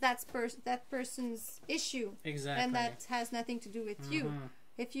person's issue. Exactly. And that has nothing to do with you.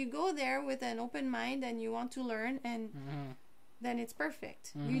 If you go there with an open mind and you want to learn, and then it's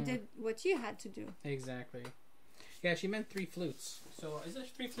perfect. You did what you had to do. Exactly. Yeah, she meant 3 flutes. So is there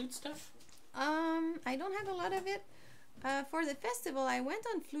 3 flute stuff? I don't have a lot of it. For the festival, I went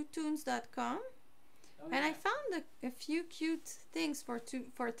on flutetunes.com and I found a few cute things for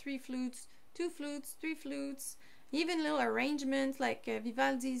 3 flutes, 2 flutes, 3 flutes, even little arrangements like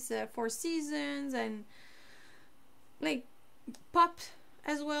Vivaldi's 4 Seasons, and like pop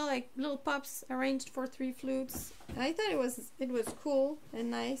as well, like little pops arranged for 3 flutes. I thought it was cool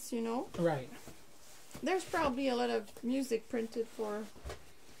and nice, Right. There's probably a lot of music printed for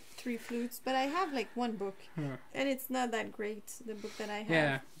 3 flutes, but I have like 1 book, and it's not that great, the book that I have.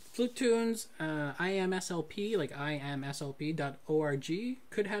 Yeah, Flute Tunes, IMSLP, like imslp.org,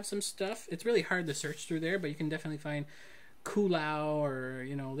 could have some stuff. It's really hard to search through there, but you can definitely find Kulao, or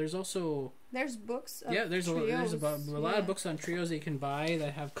there's also books of there's trios. a lot of books on trios that you can buy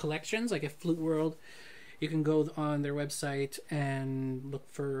that have collections, like at Flute World. You can go on their website and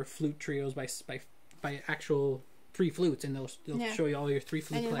look for flute trios by actual 3 flutes, and they'll show you all your 3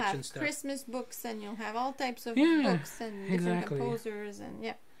 flute collection stuff. Christmas books, and you'll have all types of books and different exactly. composers,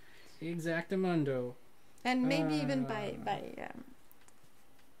 and Exactamundo. And maybe even by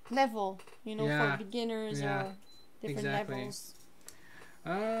level, for beginners or different levels.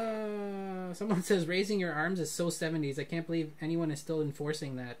 Someone says raising your arms is so 70s. I can't believe anyone is still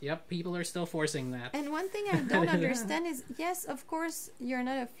enforcing that. Yep, people are still forcing that. And one thing I don't understand is, yes, of course, you're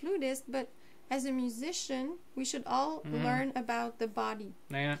not a flutist, but as a musician, we should all learn about the body.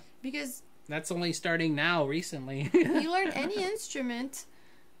 Yeah. Because that's only starting now, recently. you learn any instrument,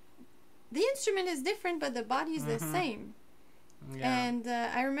 the instrument is different, but the body is the same. Yeah. And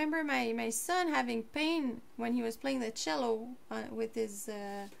I remember my son having pain when he was playing the cello with his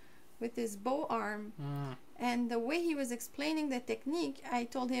bow arm. And the way he was explaining the technique, I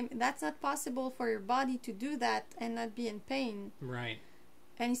told him, that's not possible for your body to do that and not be in pain. Right.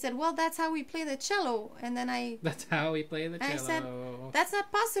 And he said, well, that's how we play the cello. And then That's how we play the cello. I said, that's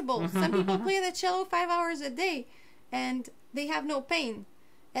not possible. Some people play the cello 5 hours a day, and they have no pain.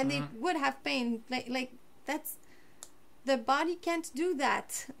 And they would have pain. Like that's... The body can't do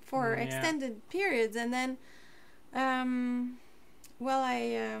that for extended periods. And then,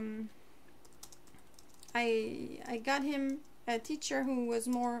 I got him a teacher who was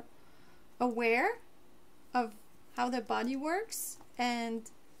more aware of how the body works, and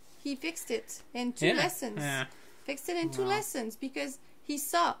he fixed it in 2 lessons. Yeah. Fixed it in 2 lessons because he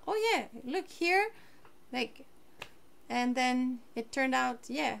saw, look here, and then it turned out,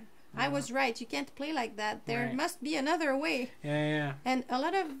 I was right. You can't play like that. There must be another way. Yeah. And a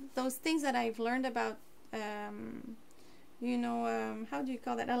lot of those things that I've learned about, how do you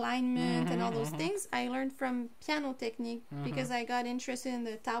call that? Alignment and all those things, I learned from piano technique because I got interested in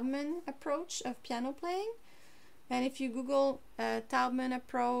the Taubman approach of piano playing. And if you Google Taubman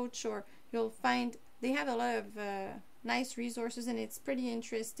approach, or you'll find they have a lot of nice resources, and it's pretty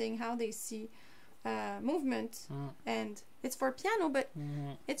interesting how they see movement. And it's for piano, but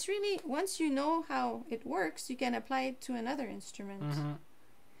it's really, once you know how it works, you can apply it to another instrument.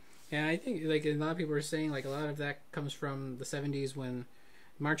 Yeah, I think like a lot of people are saying, like a lot of that comes from the 70s when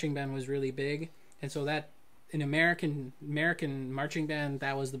marching band was really big, and so that in American marching band,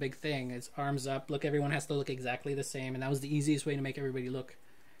 that was the big thing. It's arms up, look, everyone has to look exactly the same, and that was the easiest way to make everybody look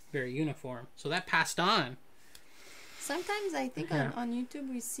very uniform. So that passed on. Sometimes I think on YouTube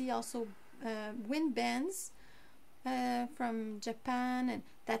we see also wind bands from Japan, and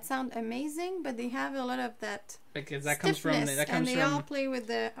that sound amazing, but they have a lot of that because that comes from they all play with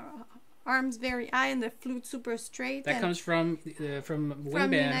the arms very high and the flute super straight. That comes from wind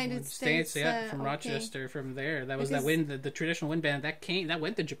band United States, from Rochester, from there. That was that wind, the traditional wind band that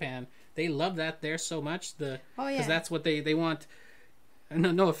went to Japan. They love that there so much, because that's what they want.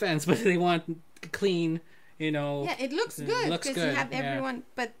 No offense, but they want clean. Yeah, it looks good because you have everyone,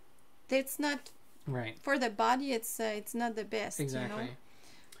 but it's not. Right. For the body, it's not the best. Exactly.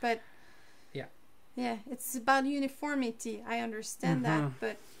 But it's about uniformity. I understand that,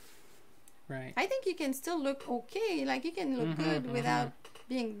 but I think you can still look okay. Like you can look good without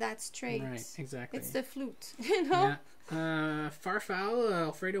being that straight. Right. Exactly. It's the flute, Yeah. Farfowl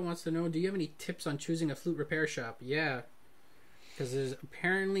Alfredo wants to know: do you have any tips on choosing a flute repair shop? Yeah, because there's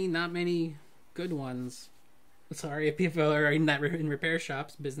apparently not many good ones. Sorry if people are in that in repair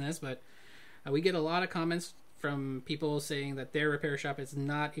shops business, but we get a lot of comments from people saying that their repair shop is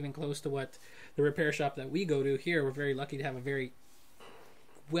not even close to what the repair shop that we go to here. We're very lucky to have a very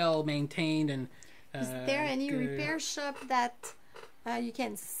well maintained and. Is there any repair shop that you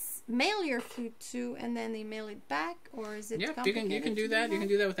can mail your flute to, and then they mail it back, or is it? Yeah, you can do that. You can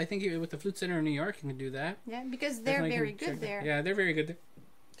do that with with the Flute Center in New York. You can do that. Yeah, because they're very good there. Yeah, they're very good.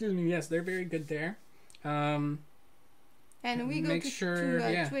 Excuse me. Yes, they're very good there. And we go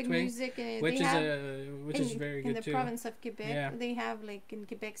to Twig Music, which is very good in the too. province of Quebec. Yeah. They have like in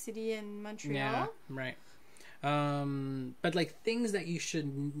Quebec City and Montreal. Yeah, right. But like things that you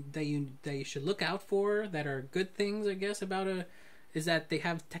should look out for that are good things, I guess, about is that they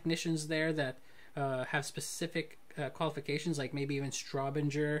have technicians there that have specific qualifications, like maybe even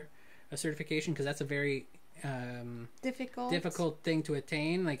Straubinger certification, because that's a very difficult thing to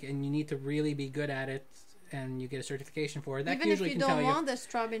attain. Like, and you need to really be good at it, and you get a certification for it. That even usually if you can don't tell want the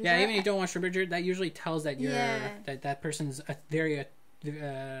Straubinger. Yeah, even if you don't want Straubinger, that usually tells that you're that person's very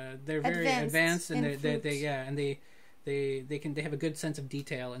they're very advanced and they have a good sense of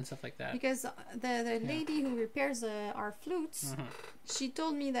detail and stuff like that. Because the lady who repairs our flutes, she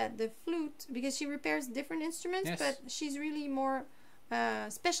told me that the flute, because she repairs different instruments, but she's really more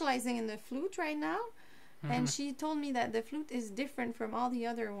specializing in the flute right now. And she told me that the flute is different from all the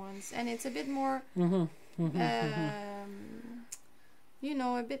other ones, and it's a bit more, you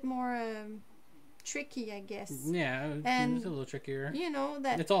know, a bit more tricky, I guess. Yeah, and it's a little trickier. You know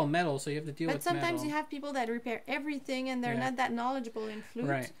that it's all metal, so you have to deal with metal. But sometimes you have people that repair everything, and they're not that knowledgeable in flute.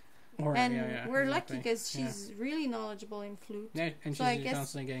 Right. And we're lucky because she's really knowledgeable in flute. Yeah, and so she's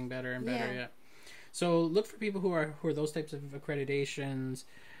constantly getting better and better. Yeah. So look for people who are those types of accreditations.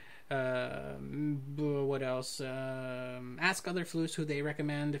 What else? Ask other flutists who they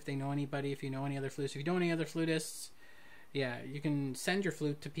recommend, if they know anybody, if you know any other flutists. If you know any other flutists, you can send your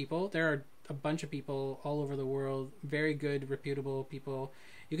flute to people. There are a bunch of people all over the world, very good, reputable people.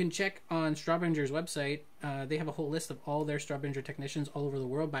 You can check on Straubinger's website. They have a whole list of all their Straubinger technicians all over the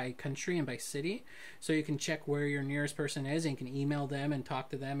world by country and by city. So you can check where your nearest person is, and you can email them and talk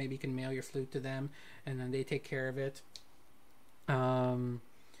to them. Maybe you can mail your flute to them, and then they take care of it.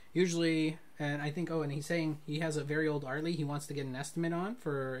 Usually, and I think, and he's saying he has a very old Artley he wants to get an estimate on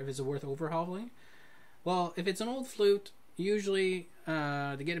for if it's worth overhauling. Well, if it's an old flute, usually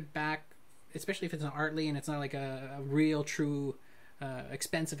to get it back, especially if it's an Artley and it's not like a real, true,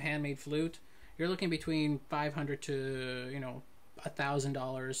 expensive handmade flute, you're looking between $500 to $1,000,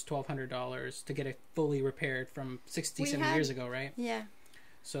 $1,200 to get it fully repaired from 70 years ago, right? Yeah.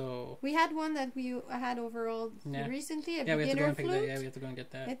 So we had one that we had overall recently. We have to go and pick that. Yeah, we have to go and get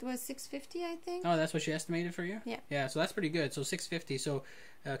that. It was $650, I think. Oh, that's what she estimated for you? Yeah. Yeah, so that's pretty good. So $650, so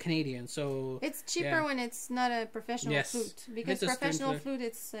Canadian. So it's cheaper when it's not a professional flute, because professional flute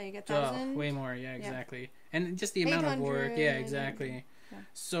it's like $1,000. Way more. Yeah, exactly. And just the amount of work. Yeah, exactly. Yeah.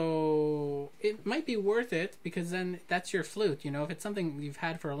 So it might be worth it, because then that's your flute. If it's something you've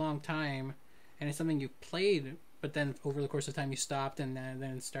had for a long time, and it's something you've played, but then over the course of time you stopped and then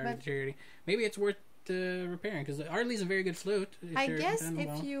it started deteriorating. Maybe it's worth repairing, because the Artley's a very good flute. I guess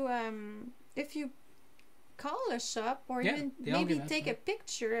if you call a shop, or even maybe take a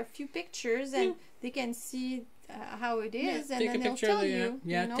few pictures, and they can see how it is, and then they'll tell you.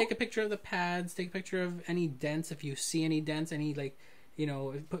 Yeah, take a picture of the pads. Take a picture of any dents if you see any dents. Any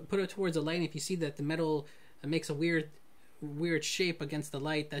put it towards the light. And if you see that the metal makes a weird shape against the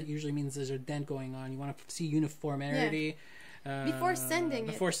light, that usually means there's a dent going on. You want to see uniformity before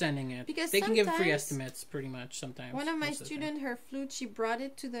sending it, because they can give free estimates pretty much sometimes. One of my students, her flute, she brought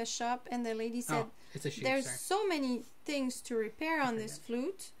it to the shop, and the lady said, it's a sheep, there's so many things to repair on this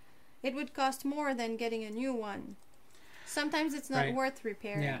flute, it would cost more than getting a new one. Sometimes it's not worth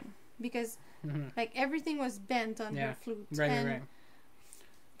repairing, because like everything was bent on her flute, right.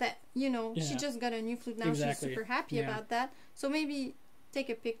 That she just got a new flute now. She's super happy about that. So maybe take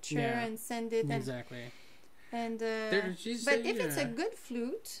a picture and send it. And but if it's a good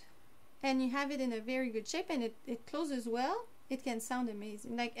flute and you have it in a very good shape and it closes well, it can sound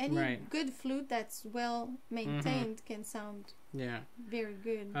amazing. Like any good flute that's well maintained can sound very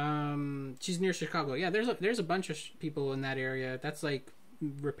good. She's near Chicago. Yeah, there's a bunch of people in that area. That's like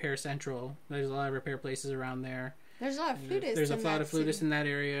Repair Central. There's a lot of repair places around there. There's a lot of flutists. There's a lot of flutists in that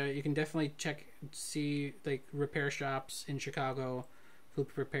area. You can definitely see like repair shops in Chicago, flute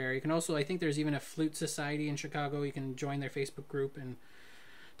repair. You can also, I think there's even a flute society in Chicago. You can join their Facebook group and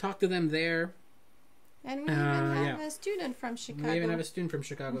talk to them there. And we even have a student from Chicago. We even have a student from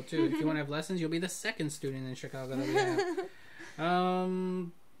Chicago too. If you want to have lessons, you'll be the second student in Chicago that we have.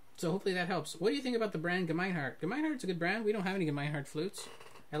 So hopefully that helps. What do you think about the brand Gemeinhardt? Gemeinhardt's a good brand. We don't have any Gemeinhardt flutes.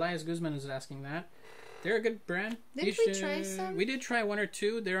 Elias Guzman is asking that. They're a good brand. Did we try some? We did try one or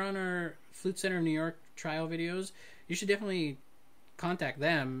two. They're on our Flute Center New York trial videos. You should definitely contact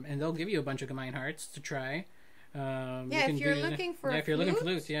them, and they'll give you a bunch of Gemeinhardts to try. If you're looking for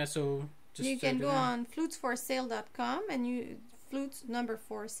flutes, so just you can go on flutesforsale.com and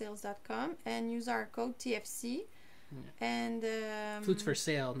flutes4sales.com and use our code TFC. And flutes for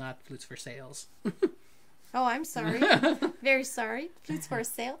sale, not flutes for sales. Oh, I'm sorry. Very sorry. Flutes for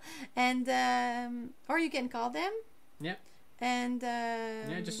sale. And or you can call them. Yeah. And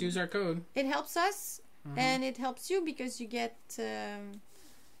just use our code. It helps us and it helps you because you get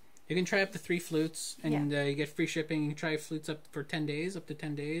you can try up to 3 flutes and you get free shipping. You can try flutes up to 10 days,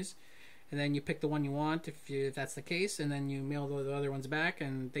 and then you pick the one you want if that's the case, and then you mail the other ones back,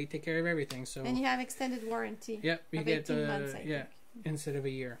 and they take care of everything. So and you have extended warranty. Yep, you get 18 months, I think. Instead of a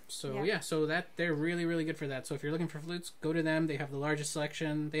year. So so that they're really, really good for that. So if you're looking for flutes, go to them. They have the largest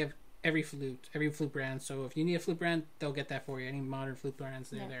selection. They have every flute brand. So if you need a flute brand, they'll get that for you. Any modern flute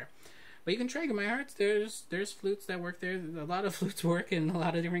brands, they're there. But you can try Gemeinhardt's. There's flutes that work there. A lot of flutes work in a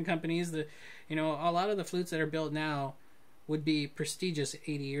lot of different companies. A lot of the flutes that are built now would be prestigious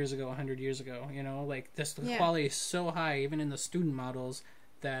 80 years ago, 100 years ago. Like the quality is so high, even in the student models,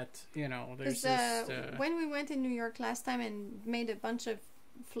 that there's when we went in New York last time and made a bunch of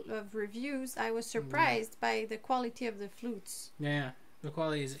reviews, I was surprised by the quality of the flutes. Yeah, the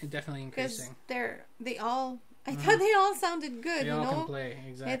quality is definitely increasing. Because I thought they all sounded good. They all can play,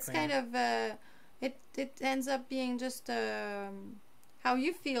 exactly. It's kind of it ends up being just how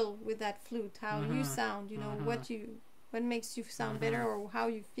you feel with that flute, how you sound. What makes you sound better, or how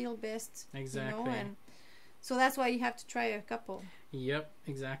you feel best. Exactly. And so that's why you have to try a couple. Yep,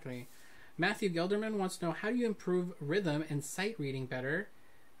 exactly. Matthew Gelderman wants to know, how do you improve rhythm and sight reading better?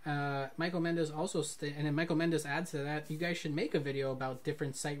 Michael Mendes also and then Michael Mendes adds to that, you guys should make a video about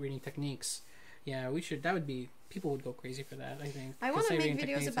different sight reading techniques. Yeah, we should. That would be, people would go crazy for that, I think. I want to make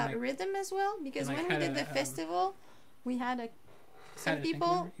videos about rhythm as well, because when we did the festival, we had some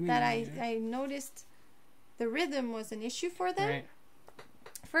people that I noticed the rhythm was an issue for them. Right.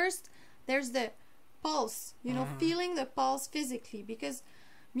 First, there's the pulse, feeling the pulse physically, because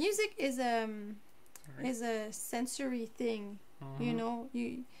music is a sensory thing.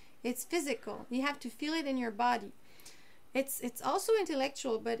 It's physical. You have to feel it in your body. It's also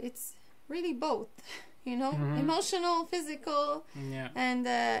intellectual, but it's really both. Emotional, physical, and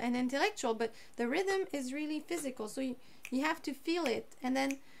intellectual. But the rhythm is really physical, so you have to feel it, and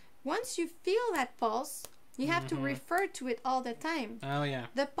then once you feel that pulse, you have to refer to it all the time. Oh yeah.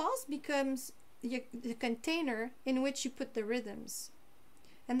 The pulse becomes the container in which you put the rhythms,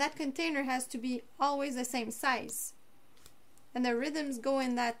 and that container has to be always the same size, and the rhythms go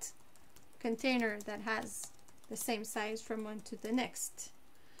in that container that has the same size from one to the next.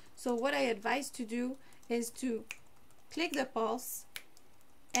 So what I advise to do is to click the pulse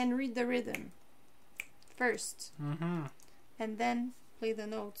and read the rhythm first, and then play the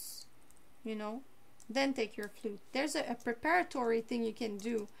notes, then take your flute. There's a preparatory thing you can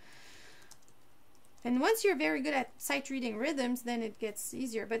do. And once you're very good at sight reading rhythms, then it gets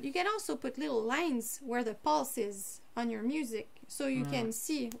easier. But you can also put little lines where the pulse is on your music, so you can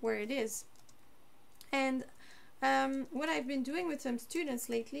see where it is. And what I've been doing with some students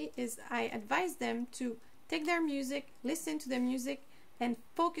lately is I advise them to take their music, listen to the music, and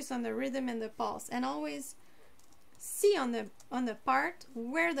focus on the rhythm and the pulse, and always see on the part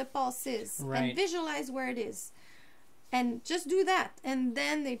where the pulse is, and visualize where it is, and just do that, and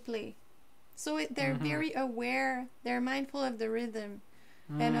then they play. So they're very aware, they're mindful of the rhythm,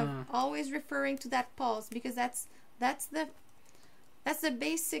 and of always referring to that pulse, because that's the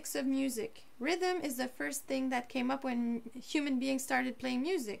basics of music. Rhythm is the first thing that came up when human beings started playing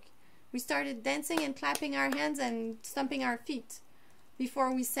music. We started dancing and clapping our hands and stomping our feet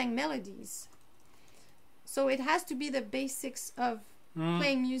before we sang melodies. So it has to be the basics of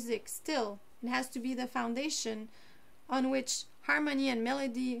playing music still. It has to be the foundation on which harmony and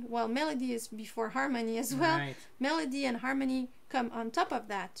melody, well, melody is before harmony as well. Right. Melody and harmony come on top of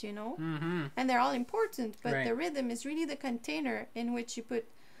that, and they're all important, but the rhythm is really the container in which you put,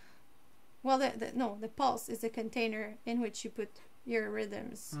 well, the pulse is the container in which you put your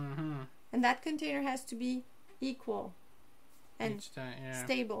rhythms. And that container has to be equal and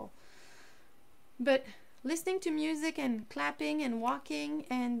stable. But listening to music and clapping and walking,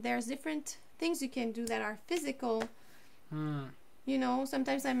 and there's different things you can do that are physical.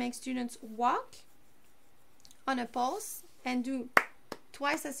 Sometimes I make students walk on a pulse and do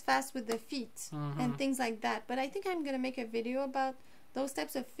twice as fast with the feet and things like that. But I think I'm going to make a video about those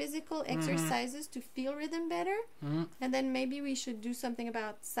types of physical exercises to feel rhythm better. And then maybe we should do something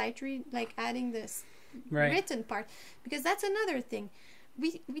about sight read, like adding this written part, because that's another thing.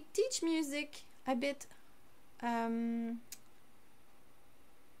 We teach music a bit in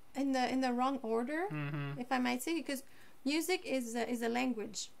the wrong order, if I might say, because music is a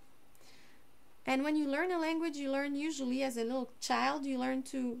language. And when you learn a language, you learn usually as a little child, you learn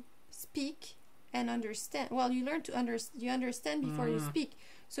to speak and understand. Well, you learn to you understand before you speak.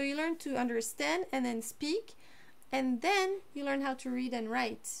 So you learn to understand and then speak, and then you learn how to read and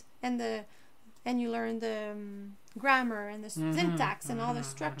write, and you learn the grammar and the syntax and all the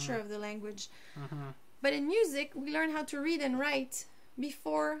structure of the language. But in music, we learn how to read and write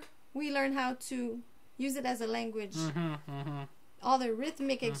before we learn how to use it as a language. All the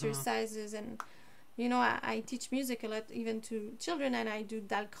rhythmic exercises, and you know, I teach music a lot, even to children, and I do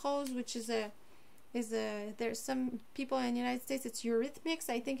dalcroze, which is there's some people in the United States, it's Eurythmics.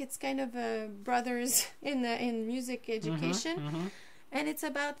 I think it's kind of brothers in music education. And it's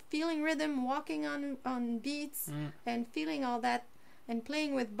about feeling rhythm, walking on beats, and feeling all that, and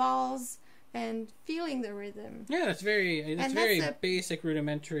playing with balls and feeling the rhythm. Yeah, that's very basic,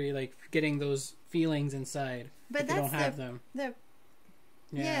 rudimentary, like getting those feelings inside. But if you don't have them.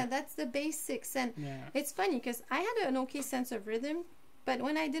 Yeah, that's the basics. And it's funny because I had an okay sense of rhythm, but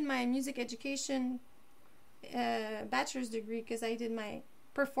when I did my music education bachelor's degree, because I did my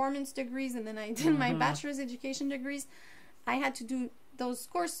performance degrees and then I did my bachelor's education degrees, I had to do those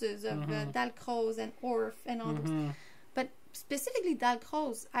courses of dalcroze and orff and all those. But specifically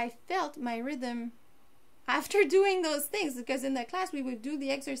dalcroze, I felt my rhythm after doing those things, because in the class we would do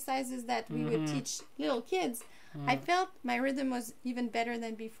the exercises that we would teach little kids. I felt my rhythm was even better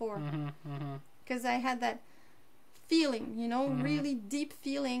than before, because I had that feeling, you know, really deep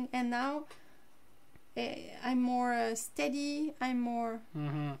feeling, and now I'm more steady. I'm more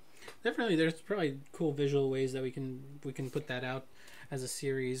definitely. There's probably cool visual ways that we can put that out as a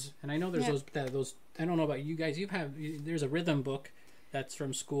series. And I know there's those. I don't know about you guys. There's a rhythm book that's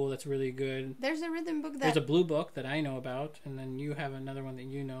from school that's really good. There's a rhythm book there's a blue book that I know about, and then you have another one that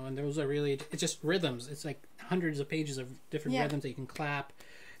you know, and those are really, it's just rhythms. It's like hundreds of pages of different rhythms that you can clap,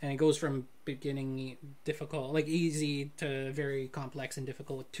 and it goes from beginning difficult, like easy, to very complex and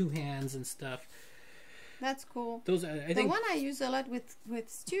difficult, with two hands and stuff. That's cool. Those I think the one I use a lot with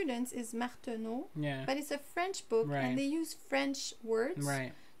students is Martineau. But it's a French book, and they use French words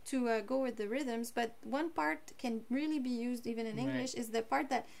to go with the rhythms. But one part can really be used even in English, is the part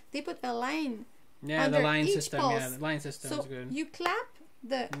that they put a line under the line each system. pulse. Yeah, the line system is good. You clap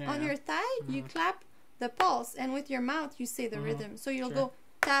on your thigh, you clap the pulse, and with your mouth you say the rhythm. So you'll go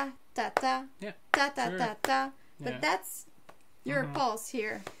ta ta ta, ta ta ta ta. But that's your pulse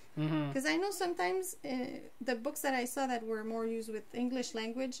here. Because I know sometimes the books that I saw that were more used with English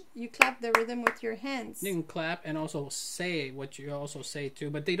language, you clap the rhythm with your hands. You can clap and also say what you also say too,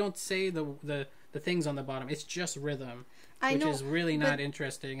 but they don't say the things on the bottom. It's just rhythm, which is really not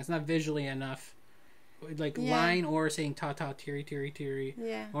interesting. It's not visually enough. Like line or saying ta ta tiri tiri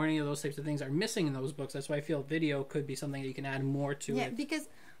tiri, or any of those types of things are missing in those books. That's why I feel video could be something that you can add more to it. Yeah, because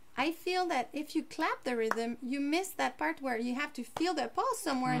I feel that if you clap the rhythm, you miss that part where you have to feel the pulse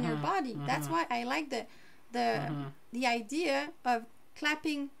somewhere in your body. That's why I like the idea of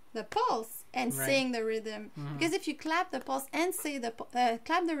clapping the pulse and saying the rhythm. Because if you clap the pulse and say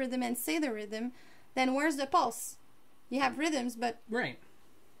clap the rhythm and say the rhythm, then where's the pulse? You have rhythms, but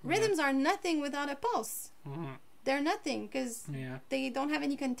rhythms are nothing without a pulse. They're nothing because they don't have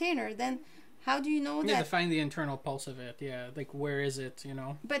any container. Then how do you know that? To find the internal pulse of it. Yeah, like where is it, you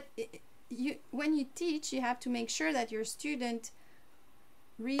know? But when you teach, you have to make sure that your student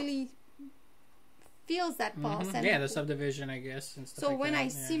really feels that pulse. And the subdivision, I guess. And stuff so when I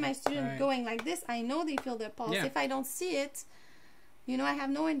see my student going like this, I know they feel the pulse. If I don't see it, you know, I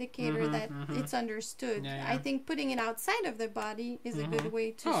have no indicator that it's understood. I think putting it outside of the body is a good way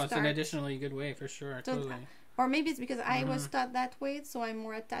to start. It's an additionally good way for sure. So, totally. Or maybe it's because I was taught that way, so I'm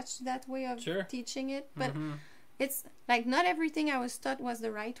more attached to that way of teaching it. But it's like not everything I was taught was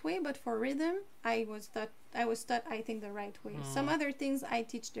the right way, but for rhythm, I was taught I think the right way. Some other things I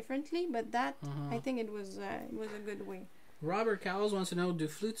teach differently, but that I think it was a good way. Robert Cowles wants to know: do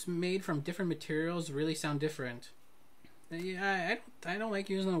flutes made from different materials really sound different? Yeah, I don't like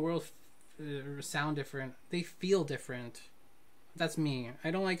using the word sound different. They feel different. That's me. I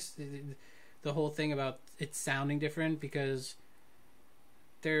don't like the whole thing about it sounding different, because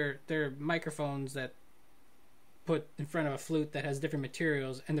they're microphones that put in front of a flute that has different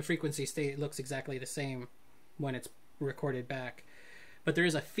materials, and the frequency looks exactly the same when it's recorded back. But there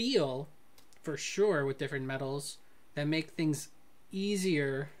is a feel for sure with different metals that make things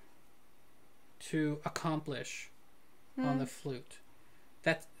easier to accomplish on the flute.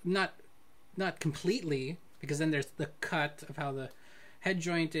 That's not completely, because then there's the cut of how the head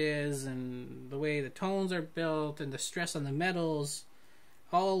joint is and the way the tones are built and the stress on the metals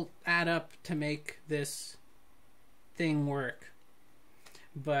all add up to make this thing work.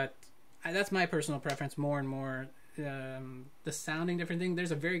 But that's my personal preference more and more. The sounding different thing.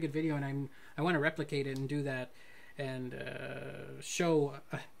 There's a very good video, and I want to replicate it and do that and show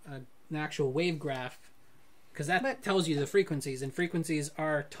an actual wave graph, because that tells you the frequencies, and frequencies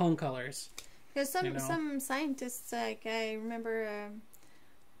are tone colors. Because some scientists, like I remember,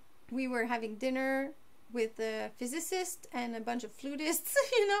 we were having dinner with a physicist and a bunch of flutists,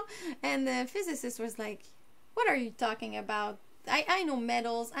 and the physicist was like, "What are you talking about? I know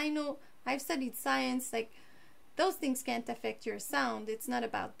metals. I've studied science. Like, those things can't affect your sound. It's not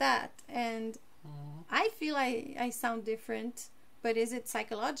about that." And I feel I sound different, but is it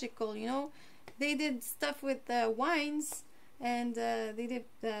psychological? They did stuff with wines, and they did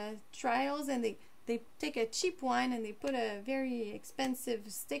trials, and they take a cheap wine and they put a very expensive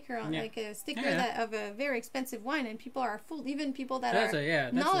sticker on, like a sticker of a very expensive wine, and people are fooled. Even people that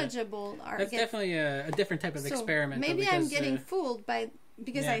are knowledgeable are. That's definitely a different type of experiment. Maybe I'm getting fooled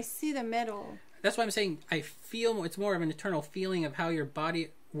because I see the metal. That's why I'm saying I feel it's more of an internal feeling of how your body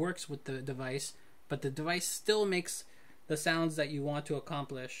works with the device, but the device still makes the sounds that you want to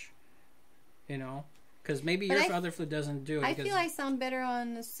accomplish. Because maybe your other flute doesn't do it. I feel I sound better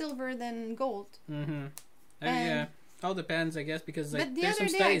on silver than gold. Mm-hmm. Yeah, all depends, I guess, because but the other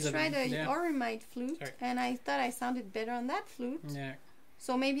day I tried a Oromite flute, and I thought I sounded better on that flute. Yeah.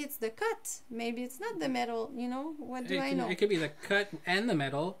 So maybe it's the cut. Maybe it's not the metal. What do I know? It could be the cut and the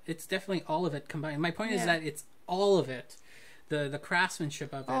metal. It's definitely all of it combined. My point is that it's all of it. The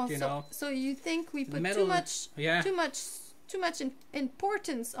craftsmanship of it. So you think we put too much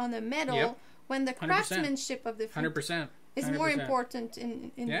importance on the metal when the 100%. Craftsmanship of the flute 100%. is more important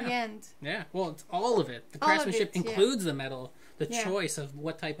in the end. Yeah. Well, it's all of it. The craftsmanship includes the metal, the choice of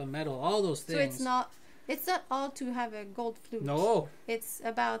what type of metal, all those things. So it's not all to have a gold flute. No. It's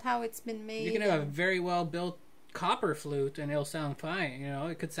about how it's been made. You can have a very well built copper flute and it'll sound fine.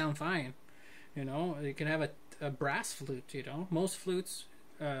 It could sound fine. You can have a brass flute. Most flutes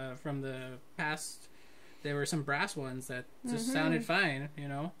from the past, there were some brass ones that just sounded fine.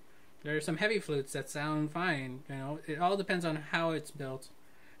 There are some heavy flutes that sound fine. It all depends on how it's built,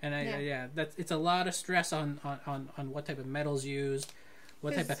 and it's a lot of stress on what type of metals used,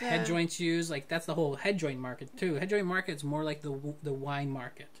 what type of head joints used. Like, that's the whole head joint market too. Head joint market is more like the wine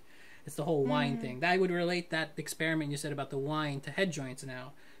market. It's the whole wine thing. I would relate that experiment you said about the wine to head joints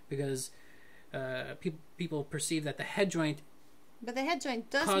now, because people perceive that the head joint. But the head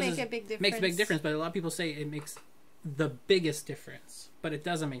joint does make a big difference. Makes a big difference, but a lot of people say it makes the biggest difference, but it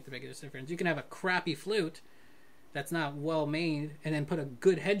doesn't make the biggest difference. You can have a crappy flute that's not well made and then put a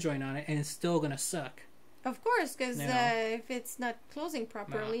good head joint on it, and it's still gonna suck. Of course, because if it's not closing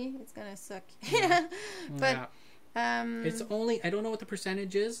properly, it's gonna suck. But it's only, I don't know what the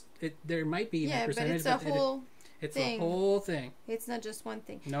percentage is. There might be a percentage, but it's a whole thing. It's not just one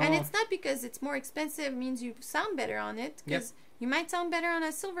thing. No. And it's not because it's more expensive means you sound better on it, because you might sound better on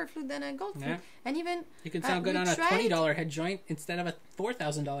a silver flute than a gold flute. And even you can sound good on a $20 head joint instead of a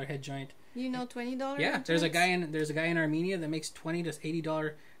 $4,000 head joint. $20 Yeah, head there's a guy in Armenia that makes $20 to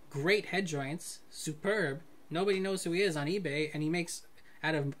 $80 great head joints, superb. Nobody knows who he is on eBay, and he makes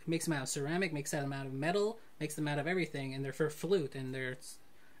them out of ceramic, makes them out of metal, makes them out of everything, and they're for flute, and they're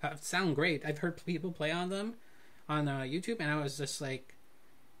sound great. I've heard people play on them on YouTube, and I was just like,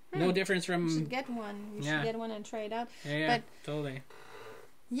 no difference from. You should get one. You should get one and try it out. Yeah, totally.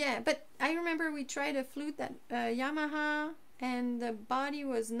 Yeah, but I remember we tried a flute that Yamaha, and the body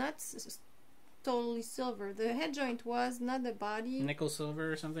was not totally silver. The head joint was, not the body. Nickel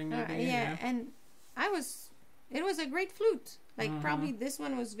silver or something. Maybe. And it was a great flute. Like probably this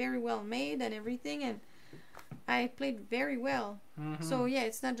one was very well made and everything, and I played very well. So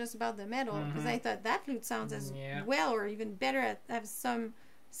it's not just about the metal, because I thought that flute sounds as well or even better at some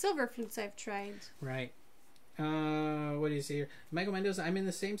silver flutes I've tried. Right. What do you see here? Michael Mendoza, I'm in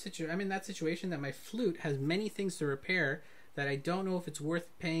that situation that my flute has many things to repair that I don't know if it's worth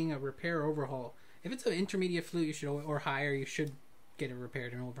paying a repair or overhaul. If it's an intermediate flute, you should, or higher, you should get it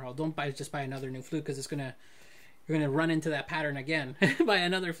repaired and overhauled. Don't just buy another new flute, because you're gonna run into that pattern again. Buy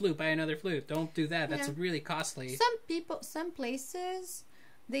another flute. Don't do that. That's really costly. Some places,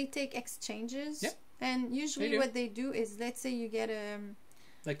 they take exchanges. Yep. And usually what they do is, let's say you get a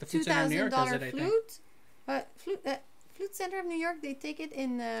like the Flute Center in New York does it, I think. Flute Flute Center of New York, they take it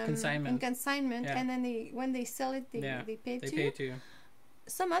in consignment, yeah. and then when they sell it, they pay too.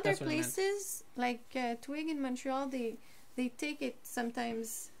 Some other places, like Twig in Montreal, they take it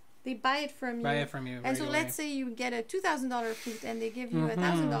sometimes. They buy it from you. And so let's say you get a $2,000 flute, and they give you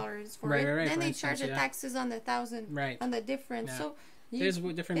 $1,000 for it. Then they charge the taxes on the $1,000 on the difference. Yeah. So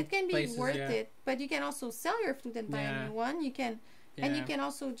it can be worth it, but you can also sell your flute and buy a new one. You can. Yeah. And you can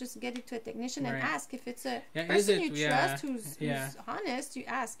also just get it to a technician and ask if it's a person you trust who's honest. You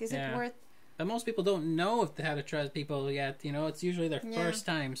ask, is it worth? But most people don't know how to trust people yet. You know, it's usually their first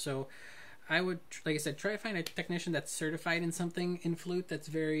time. So I would, like I said, try to find a technician that's certified in something in flute that's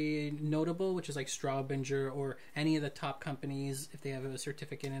very notable, which is like Straubinger or any of the top companies. If they have a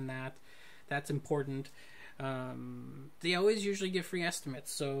certificate in that, that's important. They always usually give free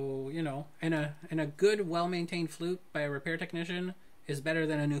estimates, so you know, and a good, well-maintained flute by a repair technician is better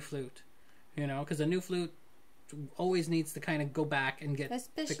than a new flute, you know, because a new flute always needs to kind of go back and get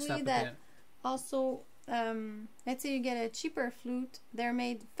fixed up again. Also, let's say you get a cheaper flute, they're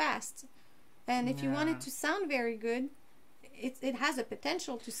made fast, and if you want it to sound very good, it has a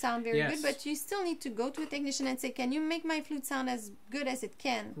potential to sound very good, but you still need to go to a technician and say, can you make my flute sound as good as it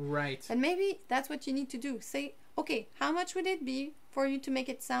can? Right. And maybe that's what you need to do. Say, okay, how much would it be for you to make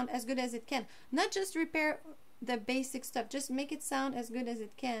it sound as good as it can? Not just repair the basic stuff, just make it sound as good as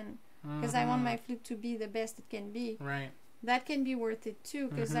it can. Because I want my flute to be the best it can be. Right. That can be worth it too.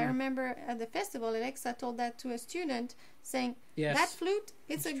 Because I remember at the festival, Alexa told that to a student, saying, that flute,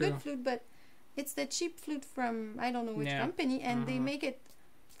 it's a good flute, but it's the cheap flute from I don't know which company, and they make it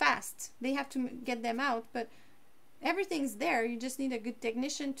fast. They have to get them out, but everything's there. You just need a good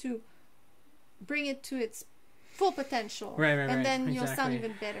technician to bring it to its full potential. Right. And then you'll sound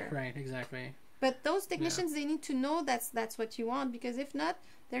even better. Right, exactly. But those technicians, they need to know that's what you want, because if not,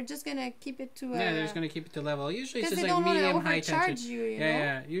 they're just gonna keep it to they're just gonna keep it to level. Usually it's just they like don't medium, want to high overcharge tension. You know?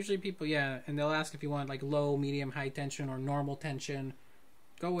 Yeah. Usually people, and they'll ask if you want like low, medium, high tension or normal tension.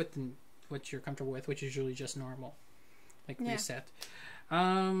 Go with what you're comfortable with, which is usually just normal, like reset.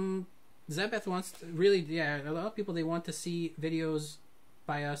 Zebeth wants to a lot of people, they want to see videos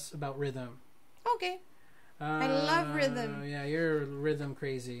by us about rhythm. Okay. I love rhythm. Yeah, you're rhythm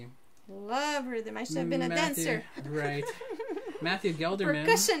crazy. Love rhythm. I should have been a dancer. Right. Matthew Gelderman.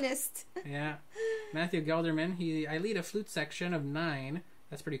 Percussionist. Yeah. Matthew Gelderman. I lead a flute section of 9.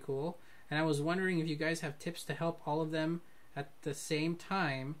 That's pretty cool. And I was wondering if you guys have tips to help all of them at the same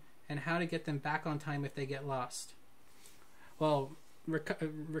time, and how to get them back on time if they get lost. Well,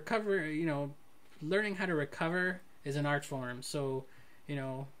 recover, you know, learning how to recover is an art form. So, you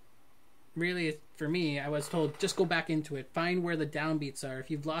know, really, for me, I was told, just go back into it. Find where the downbeats are.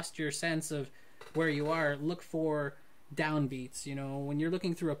 If you've lost your sense of where you are, look for downbeats. You know, when you're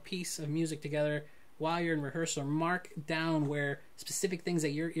looking through a piece of music together, while you're in rehearsal, mark down where specific things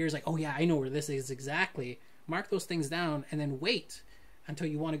that your ear's like, oh yeah, I know where this is exactly. Mark those things down, and then wait until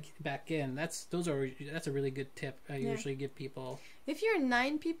you want to get back in. That's a really good tip I usually give people. If you're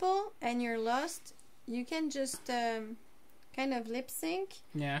 9 people and you're lost, you can just kind of lip sync.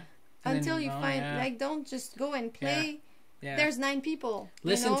 Yeah. Until you find, like, don't just go and play. Yeah. There's 9 people.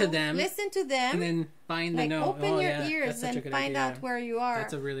 Listen to them. And then find the note. Open your ears and find out where you are.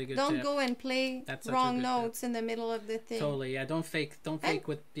 That's a really good Don't tip. go and play wrong notes in the middle of the thing. Totally, yeah. Don't fake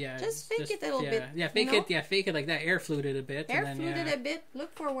with, Just fake it a little bit. Yeah, fake it like that. Air flute it a bit. A bit.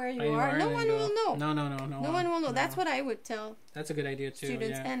 Look for where you are. No one will know. No. No one will know. That's what I would tell. That's a good idea too.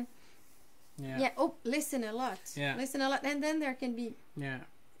 Students and listen a lot. Yeah. Listen a lot, and then there can be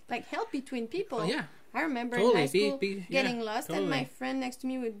like help between people. Oh, yeah. I remember in high school getting lost, and my friend next to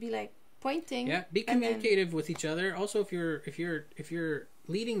me would be like pointing. Yeah, be communicative with each other. Also, if you're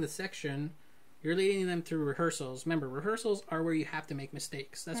leading the section, you're leading them through rehearsals. Remember, rehearsals are where you have to make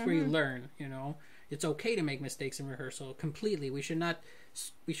mistakes. That's where you learn. You know, it's okay to make mistakes in rehearsal. Completely, we should not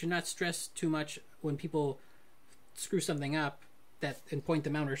stress too much when people screw something up and point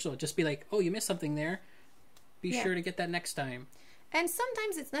them out or so. Just be like, oh, you missed something there. Be sure to get that next time. And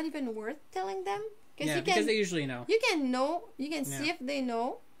sometimes it's not even worth telling them. Because they usually know. You can see if they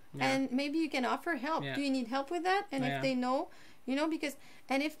know, and maybe you can offer help. Do you need help with that? And if they know, you know, because,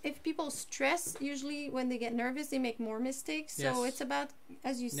 and if people stress, usually when they get nervous, they make more mistakes. So it's about,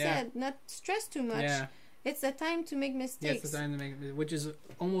 as you said, not stress too much. Yeah. It's the time to make mistakes. Yes, the time to make, which is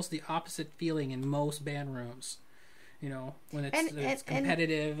almost the opposite feeling in most band rooms. You know, when it's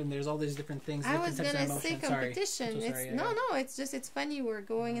competitive and there's all these different things. I was gonna say competition. It's funny we're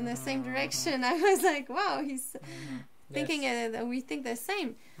going in the same direction. I was like, wow, he's thinking that we think the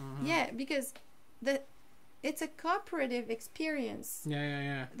same. Yeah, because it's a cooperative experience.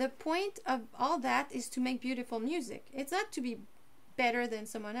 Yeah. The point of all that is to make beautiful music. It's not to be better than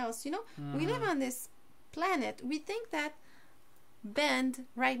someone else. You know, we live on this planet. We think that band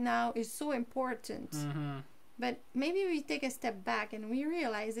right now is so important. But maybe we take a step back and we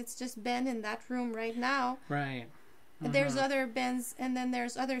realize it's just band in that room right now. Right. There's other bands, and then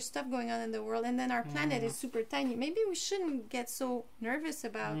there's other stuff going on in the world, and then our planet is super tiny. Maybe we shouldn't get so nervous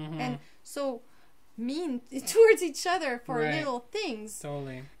about and so mean towards each other for little things.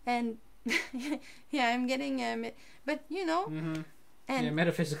 Totally. And yeah, I'm getting but you know, and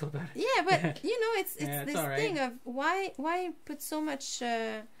metaphysical about it. Yeah, but you know, it's this all right. thing of why put so much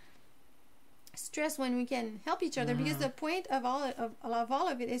stress when we can help each other, because the point of all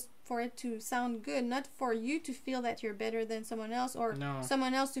of it is for it to sound good, not for you to feel that you're better than someone else, or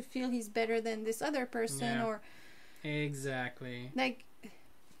someone else to feel he's better than this other person, or exactly like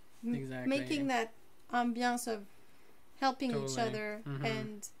making that ambiance of helping each other.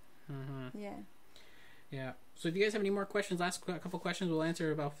 And yeah. So if you guys have any more questions, last couple questions, we'll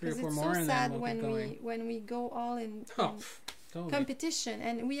answer about 3 or 4 more, and sad then we'll keep going. when we go all in Totally. competition,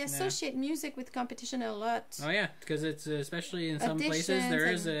 and we associate music with competition a lot. Oh yeah, because it's especially in some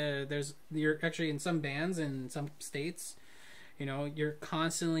places you're actually in some bands in some states, you know, you're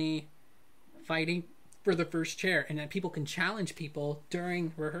constantly fighting for the first chair, and then people can challenge people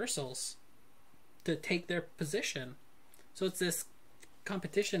during rehearsals to take their position. So it's this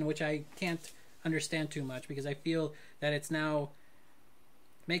competition which I can't understand too much, because I feel that it's now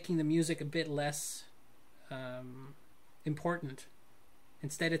making the music a bit less important.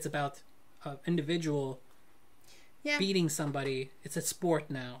 Instead, it's about an individual beating somebody. It's a sport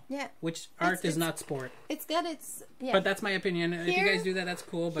now. Yeah. Which art is not sport. It's got its... Yeah. But that's my opinion. If you guys do that, that's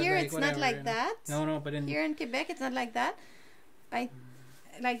cool. But here like, it's whatever. not like that. No, but here in Quebec, it's not like that. When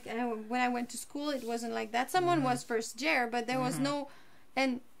I went to school, it wasn't like that. Someone was first chair, but there was no...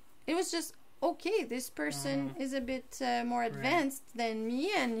 And it was just... Okay, this person is a bit more advanced than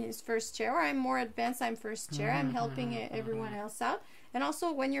me, and he's first chair. Or I'm more advanced, I'm first chair. I'm helping everyone else out. And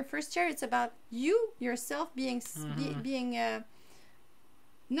also, when you're first chair, it's about you yourself being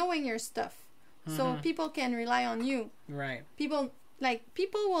knowing your stuff, so people can rely on you. Right. People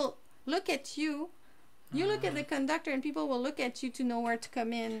will look at you. You look at the conductor, and people will look at you to know where to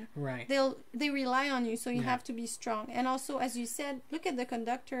come in. Right. They rely on you, so you have to be strong. And also, as you said, look at the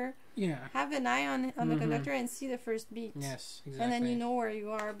conductor. Yeah. Have an eye on the conductor and see the first beat. Yes, exactly. And then you know where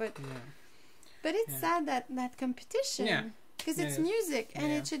you are. But it's sad that competition. Yeah. Because it's music, and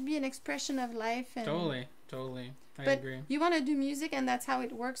it should be an expression of life. And Totally. I agree. You want to do music, and that's how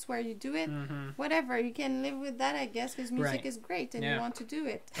it works, where you do it. Whatever, you can live with that, I guess, because music is great, and you want to do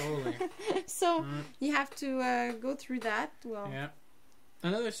it. Totally. So you have to go through that. Well. Yeah.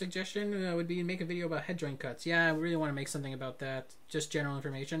 Another suggestion would be to make a video about head joint cuts. Yeah, I really want to make something about that. Just general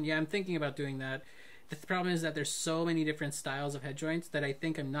information. Yeah, I'm thinking about doing that. The problem is that there's so many different styles of head joints that I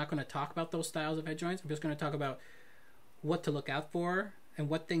think I'm not going to talk about those styles of head joints. I'm just going to talk about what to look out for and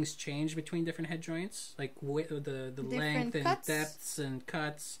what things change between different head joints, like the length and depths and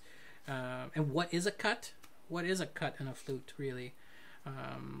cuts, and what is a cut. What is a cut in a flute, really?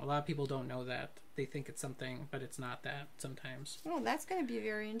 A lot of people don't know that. They think it's something, but it's not that sometimes. Oh, that's going to be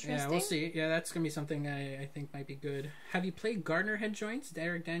very interesting. Yeah, we'll see. Yeah, that's going to be something I think might be good. Have you played Gardner head joints?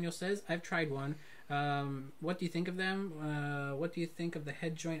 Derek Daniel says. I've tried one. What do you think of them? What do you think of the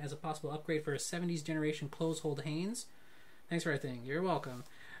head joint as a possible upgrade for a 70s generation close-hold Haynes? Thanks for everything. You're welcome.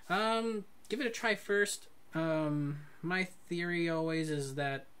 Give it a try first. My theory always is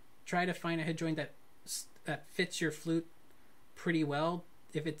that try to find a head joint that fits your flute pretty well.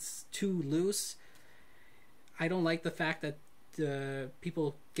 If it's too loose, I don't like the fact that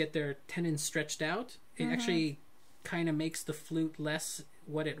people get their tendons stretched out. It actually kind of makes the flute less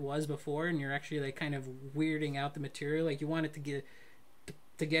what it was before, and you're actually like kind of weirding out the material. Like you want it to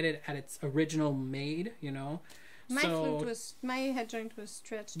get it at its original made, you know. My head joint was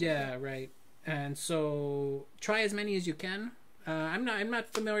stretched. Yeah, right. And so try as many as you can. I'm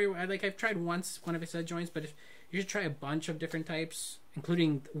not familiar. I've tried one of his head joints, but if you should try a bunch of different types,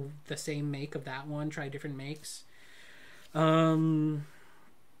 including the same make of that one. Try different makes.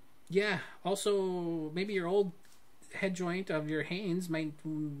 Yeah. Also, maybe your old head joint of your Haynes might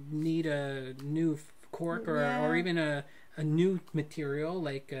need a new cork or even a new material.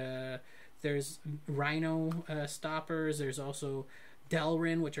 Like there's Rhino stoppers. There's also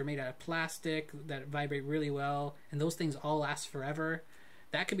Delrin, which are made out of plastic that vibrate really well, and those things all last forever.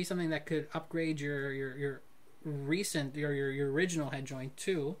 That could be something that could upgrade your recent your original head joint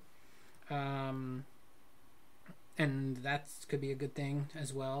too, and that could be a good thing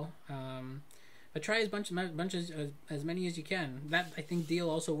as well. But try as many as you can. That, I think, deal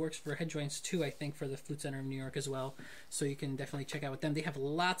also works for head joints too, I think, for the Flute Center of New York as well. So you can definitely check out with them. They have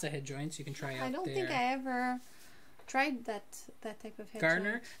lots of head joints you can try out. I don't think I ever tried that type of head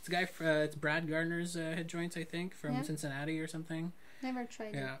Gardner. joint. It's a guy, it's Brad Gardner's head joints, I think, from Cincinnati or something. Never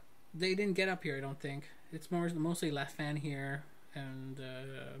tried it. Yeah. They didn't get up here, I don't think. It's mostly Lafan here and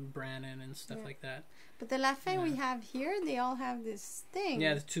Brannon and stuff like that. But the Lafan we have here, they all have this thing.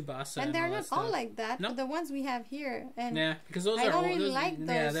 Yeah, the Tubasa. And they're not all like that. No. But the ones we have here. And yeah, because those I are don't all, really those, like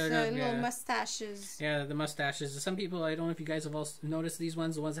those little mustaches. Yeah, the mustaches. Some people, I don't know if you guys have all noticed these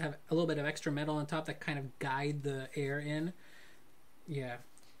ones, the ones that have a little bit of extra metal on top that kind of guide the air in. Yeah,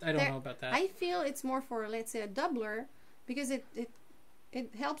 I don't know about that. I feel it's more for, let's say, a doubler, because it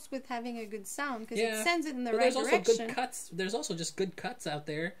helps with having a good sound, because it sends it in the right direction. There's also good cuts. There's also just good cuts out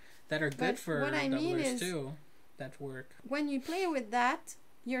there that are good for doublers too. That work. When you play with that,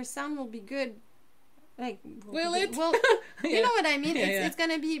 your sound will be good. Like, will it? Well, you know what I mean. It's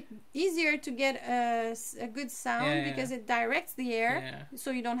gonna be easier to get a good sound because it directs the air,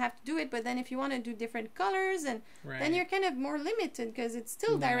 so you don't have to do it. But then if you want to do different colors, and then you're kind of more limited, because it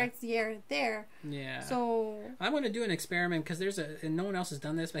still directs the air there. Yeah. So I want to do an experiment, because and no one else has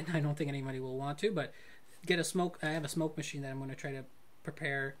done this, but I don't think anybody will want to. But get a smoke. I have a smoke machine that I'm going to try to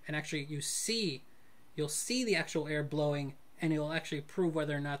prepare, and actually you'll see the actual air blowing, and it'll actually prove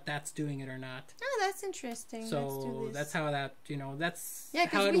whether or not that's doing it or not. Oh, that's interesting. So that's how that, that's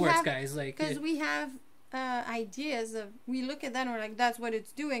how it works, guys. Like, because we have ideas of, we look at that and we're like, that's what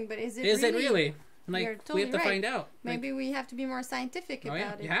it's doing, but is it really? Like, totally we have to find out. Maybe we have to be more scientific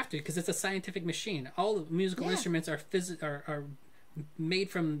about it. You have to, because it's a scientific machine. All the musical instruments are made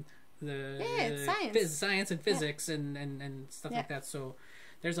from the science and physics and stuff like that. So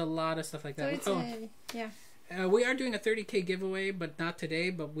there's a lot of stuff like that. So we are doing a 30K giveaway, but not today.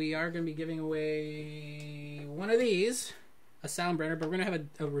 But we are going to be giving away one of these, a Soundbrenner. But we're going to have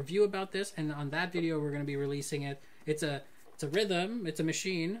a review about this, and on that video, we're going to be releasing it. It's a rhythm. It's a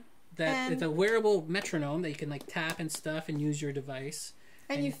machine it's a wearable metronome that you can like tap and stuff and use your device.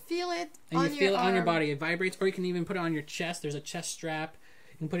 And you feel it. And you feel it on your body. It vibrates, or you can even put it on your chest. There's a chest strap.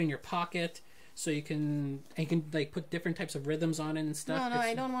 You can put it in your pocket. So you can like put different types of rhythms on it and stuff. No,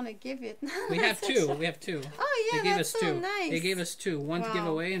 I don't want to give it. We have two. We have two. Oh yeah, that's so nice. They gave us two. One to give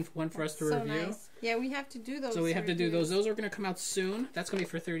away and one for us to review. Nice. Yeah, we have to do those. So we have to do those. Those are going to come out soon. That's going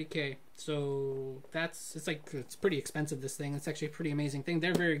to be for 30K. So it's pretty expensive, this thing. It's actually a pretty amazing thing.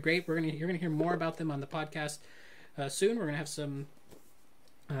 They're very great. You're going to hear more about them on the podcast soon. We're going to have some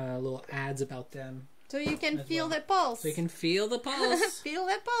little ads about them. So you can feel the pulse. So you can feel the pulse. Feel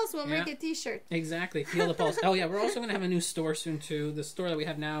that pulse. We'll make a t-shirt. Exactly. Feel the pulse. Oh, yeah. We're also going to have a new store soon, too. The store that we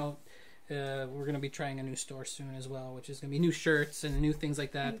have now, we're going to be trying a new store soon as well, which is going to be new shirts and new things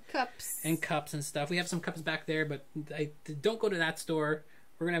like that. And cups and stuff. We have some cups back there, but don't go to that store.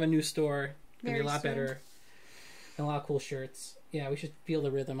 We're going to have a new store. It's going to be a lot better. And a lot of cool shirts. Yeah, we should feel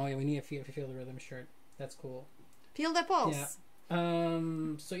the rhythm. Oh, yeah. We need a feel the rhythm shirt. That's cool. Feel the pulse. Yeah.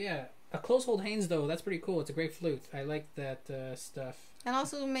 So, yeah. A close hold Haynes, though, that's pretty cool. It's a great flute. I like that stuff. And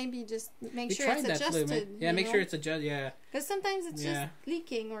also maybe just make sure it's adjusted. Flute, make sure it's adjusted, Because sometimes it's just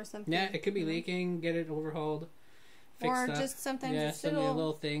leaking or something. Yeah, it could be leaking. Get it overhauled. Or just sometimes it's some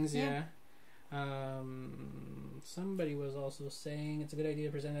little things, somebody was also saying it's a good idea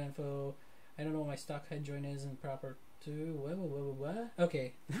to present that info. I don't know what my stock head joint is and proper to... What?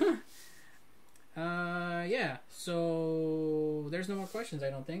 Okay. So there's no more questions, I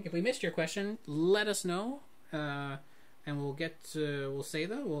don't think. If we missed your question, let us know, and we'll say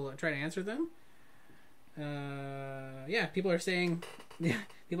them. We'll try to answer them. People are saying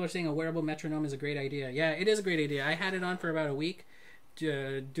a wearable metronome is a great idea. Yeah, it is a great idea. I had it on for about a week,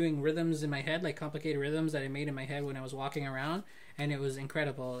 doing rhythms in my head, like complicated rhythms that I made in my head when I was walking around. And it was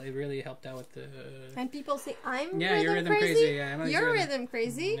incredible. It really helped out with the... And people say, you're rhythm crazy. Yeah, you're rhythm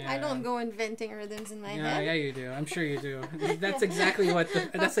crazy. Yeah. I don't go inventing rhythms in my head. Yeah, you do. I'm sure you do. That's exactly what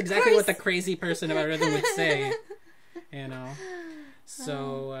what the crazy person about rhythm would say. You know.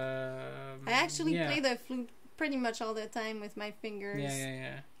 So I actually play the flute pretty much all the time with my fingers.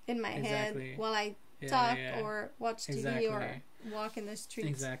 In my head while I talk or watch TV or walk in the streets.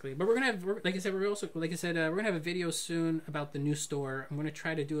 Exactly. But we're gonna have, like I said, we're gonna have a video soon about the new store. I'm gonna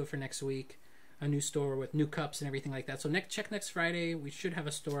try to do it for next week, a new store with new cups and everything like that. So check next Friday. We should have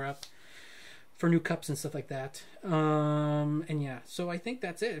a store up for new cups and stuff like that. So I think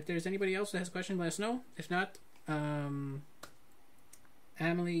that's it. If there's anybody else that has a question, let us know. If not,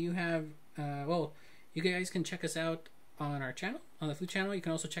 Emily, you have you guys can check us out on our channel, on the Flute channel. You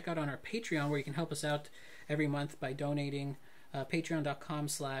can also check out on our Patreon, where you can help us out every month by donating.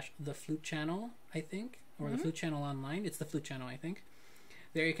 Patreon.com/theflutechannel. I think, or the Flute Channel online. It's the Flute Channel, I think.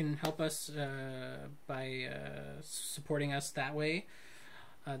 There you can help us by supporting us that way.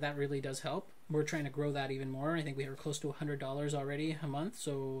 That really does help. We're trying to grow that even more. I think we are close to $100 already a month.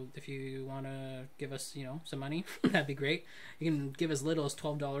 So if you want to give us, some money, that'd be great. You can give as little as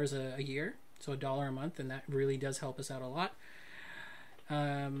 $12 a year, so $1 a month, and that really does help us out a lot.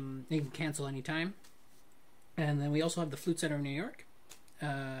 You can cancel anytime. And then we also have the Flute Center of New York,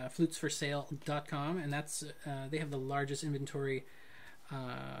 flutesforsale.com, and that's they have the largest inventory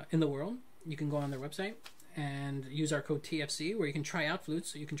in the world. You can go on their website and use our code TFC, where you can try out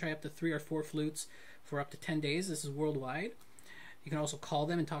flutes. So you can try up to 3 or 4 flutes for up to 10 days. This is worldwide. You can also call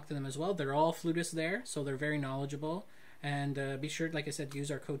them and talk to them as well. They're all flutists there, so they're very knowledgeable. And be sure, like I said, to use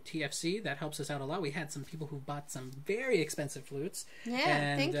our code TFC. That helps us out a lot. We had some people who bought some very expensive flutes. Yeah,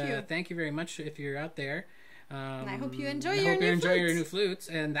 and, thank you. Thank you very much if you're out there. And I hope you enjoy your new flutes,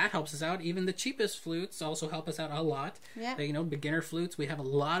 and that helps us out. Even the cheapest flutes also help us out a lot. Yeah. Beginner flutes. We have a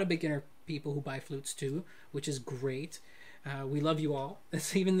lot of beginner people who buy flutes too, which is great. We love you all.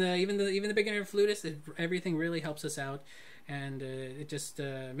 It's even the beginner flutists. Everything really helps us out, and it just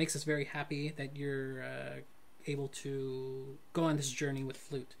makes us very happy that you're able to go on this journey with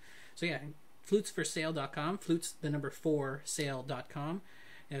flute. So yeah, flutesforsale.com. Flutes the number 4 sale.com.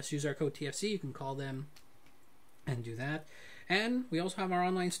 Yes, use our code TFC. You can call them and do that. And we also have our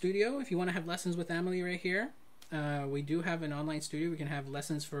online studio. If you want to have lessons with Emily right here, we do have an online studio. We can have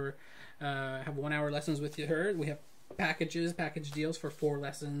lessons for have 1-hour lessons with her. We have package deals for 4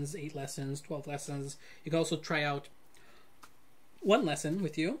 lessons, 8 lessons, 12 lessons. You can also try out 1 lesson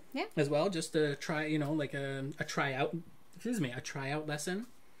with you as well, just to try, like a tryout lesson.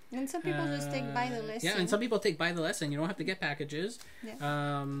 And some people just take by the lesson. Yeah, and some people take by the lesson. You don't have to get packages. Yeah.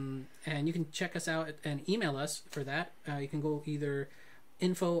 And you can check us out and email us for that. You can go either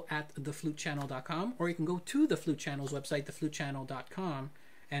info@theflutechannel.com, or you can go to the Flute Channel's website, theflutechannel.com,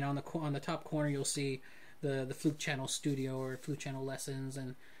 and on the top corner you'll see the Flute Channel Studio or Flute Channel Lessons,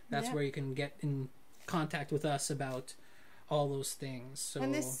 and that's where you can get in contact with us about all those things. So,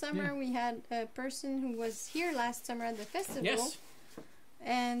 and this summer we had a person who was here last summer at the festival. Yes.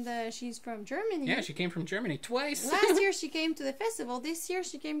 And she's from Germany. Yeah, she came from Germany twice. Last year she came to the festival. This year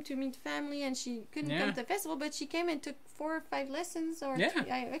she came to meet family, and she couldn't come to the festival, but she came and took 4 or 5 lessons, or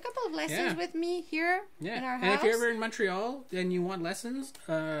a couple of lessons with me here in our house. And if you're ever in Montreal and you want lessons,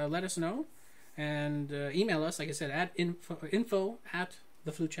 let us know. And email us, like I said, at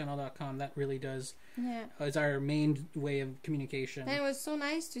info@theflutechannel.com. That really does is our main way of communication. And it was so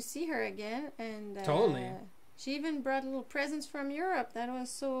nice to see her again. And totally. She even brought little presents from Europe. That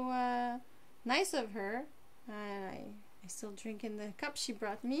was so nice of her. I still drink in the cup she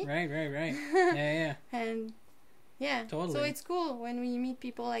brought me. Right. Yeah. And totally. So it's cool when we meet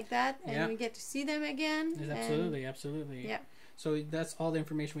people like that and we get to see them again. Yes, absolutely. Yeah. So that's all the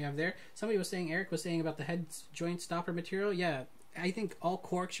information we have there. Eric was saying about the head joint stopper material. Yeah, I think all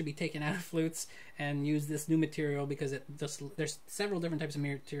cork should be taken out of flutes and use this new material, because there's several different types of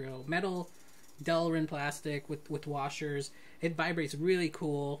material. Metal, Delrin plastic with washers. It vibrates really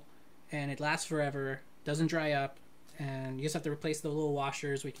cool, and it lasts forever. Doesn't dry up, and you just have to replace the little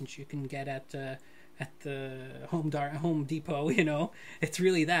washers you can get at the Home Depot. It's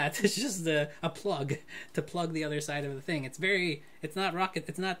really that. It's just a plug to plug the other side of the thing. It's not rocket.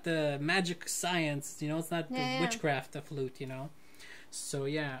 It's not the magic science. It's not the witchcraft of flute. So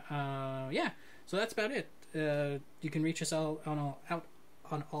So that's about it. You can reach us all on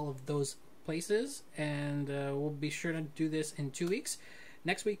all of those places, and we'll be sure to do this in 2 weeks.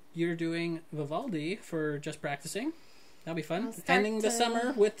 Next week you're doing Vivaldi for Just Practicing. That'll be fun. Ending the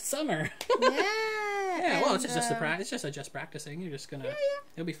summer with summer. Yeah. Well, it's just just practicing. You're just gonna.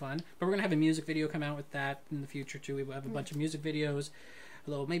 It'll be fun. But we're gonna have a music video come out with that in the future too. We will have a bunch of music videos,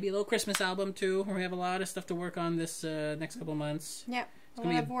 maybe a little Christmas album too. We have a lot of stuff to work on this next couple months. Yeah. It's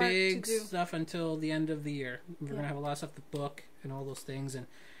gonna be big stuff until the end of the year. We're gonna have a lot of stuff to book and all those things, and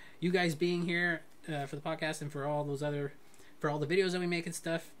you guys being here for the podcast and for all the videos that we make and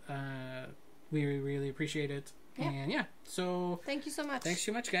stuff, we really appreciate it. And so thank you so much. Thanks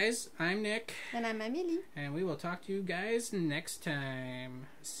so much, guys. I'm Nick. And I'm Amélie. And we will talk to you guys next time.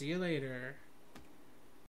 See you later.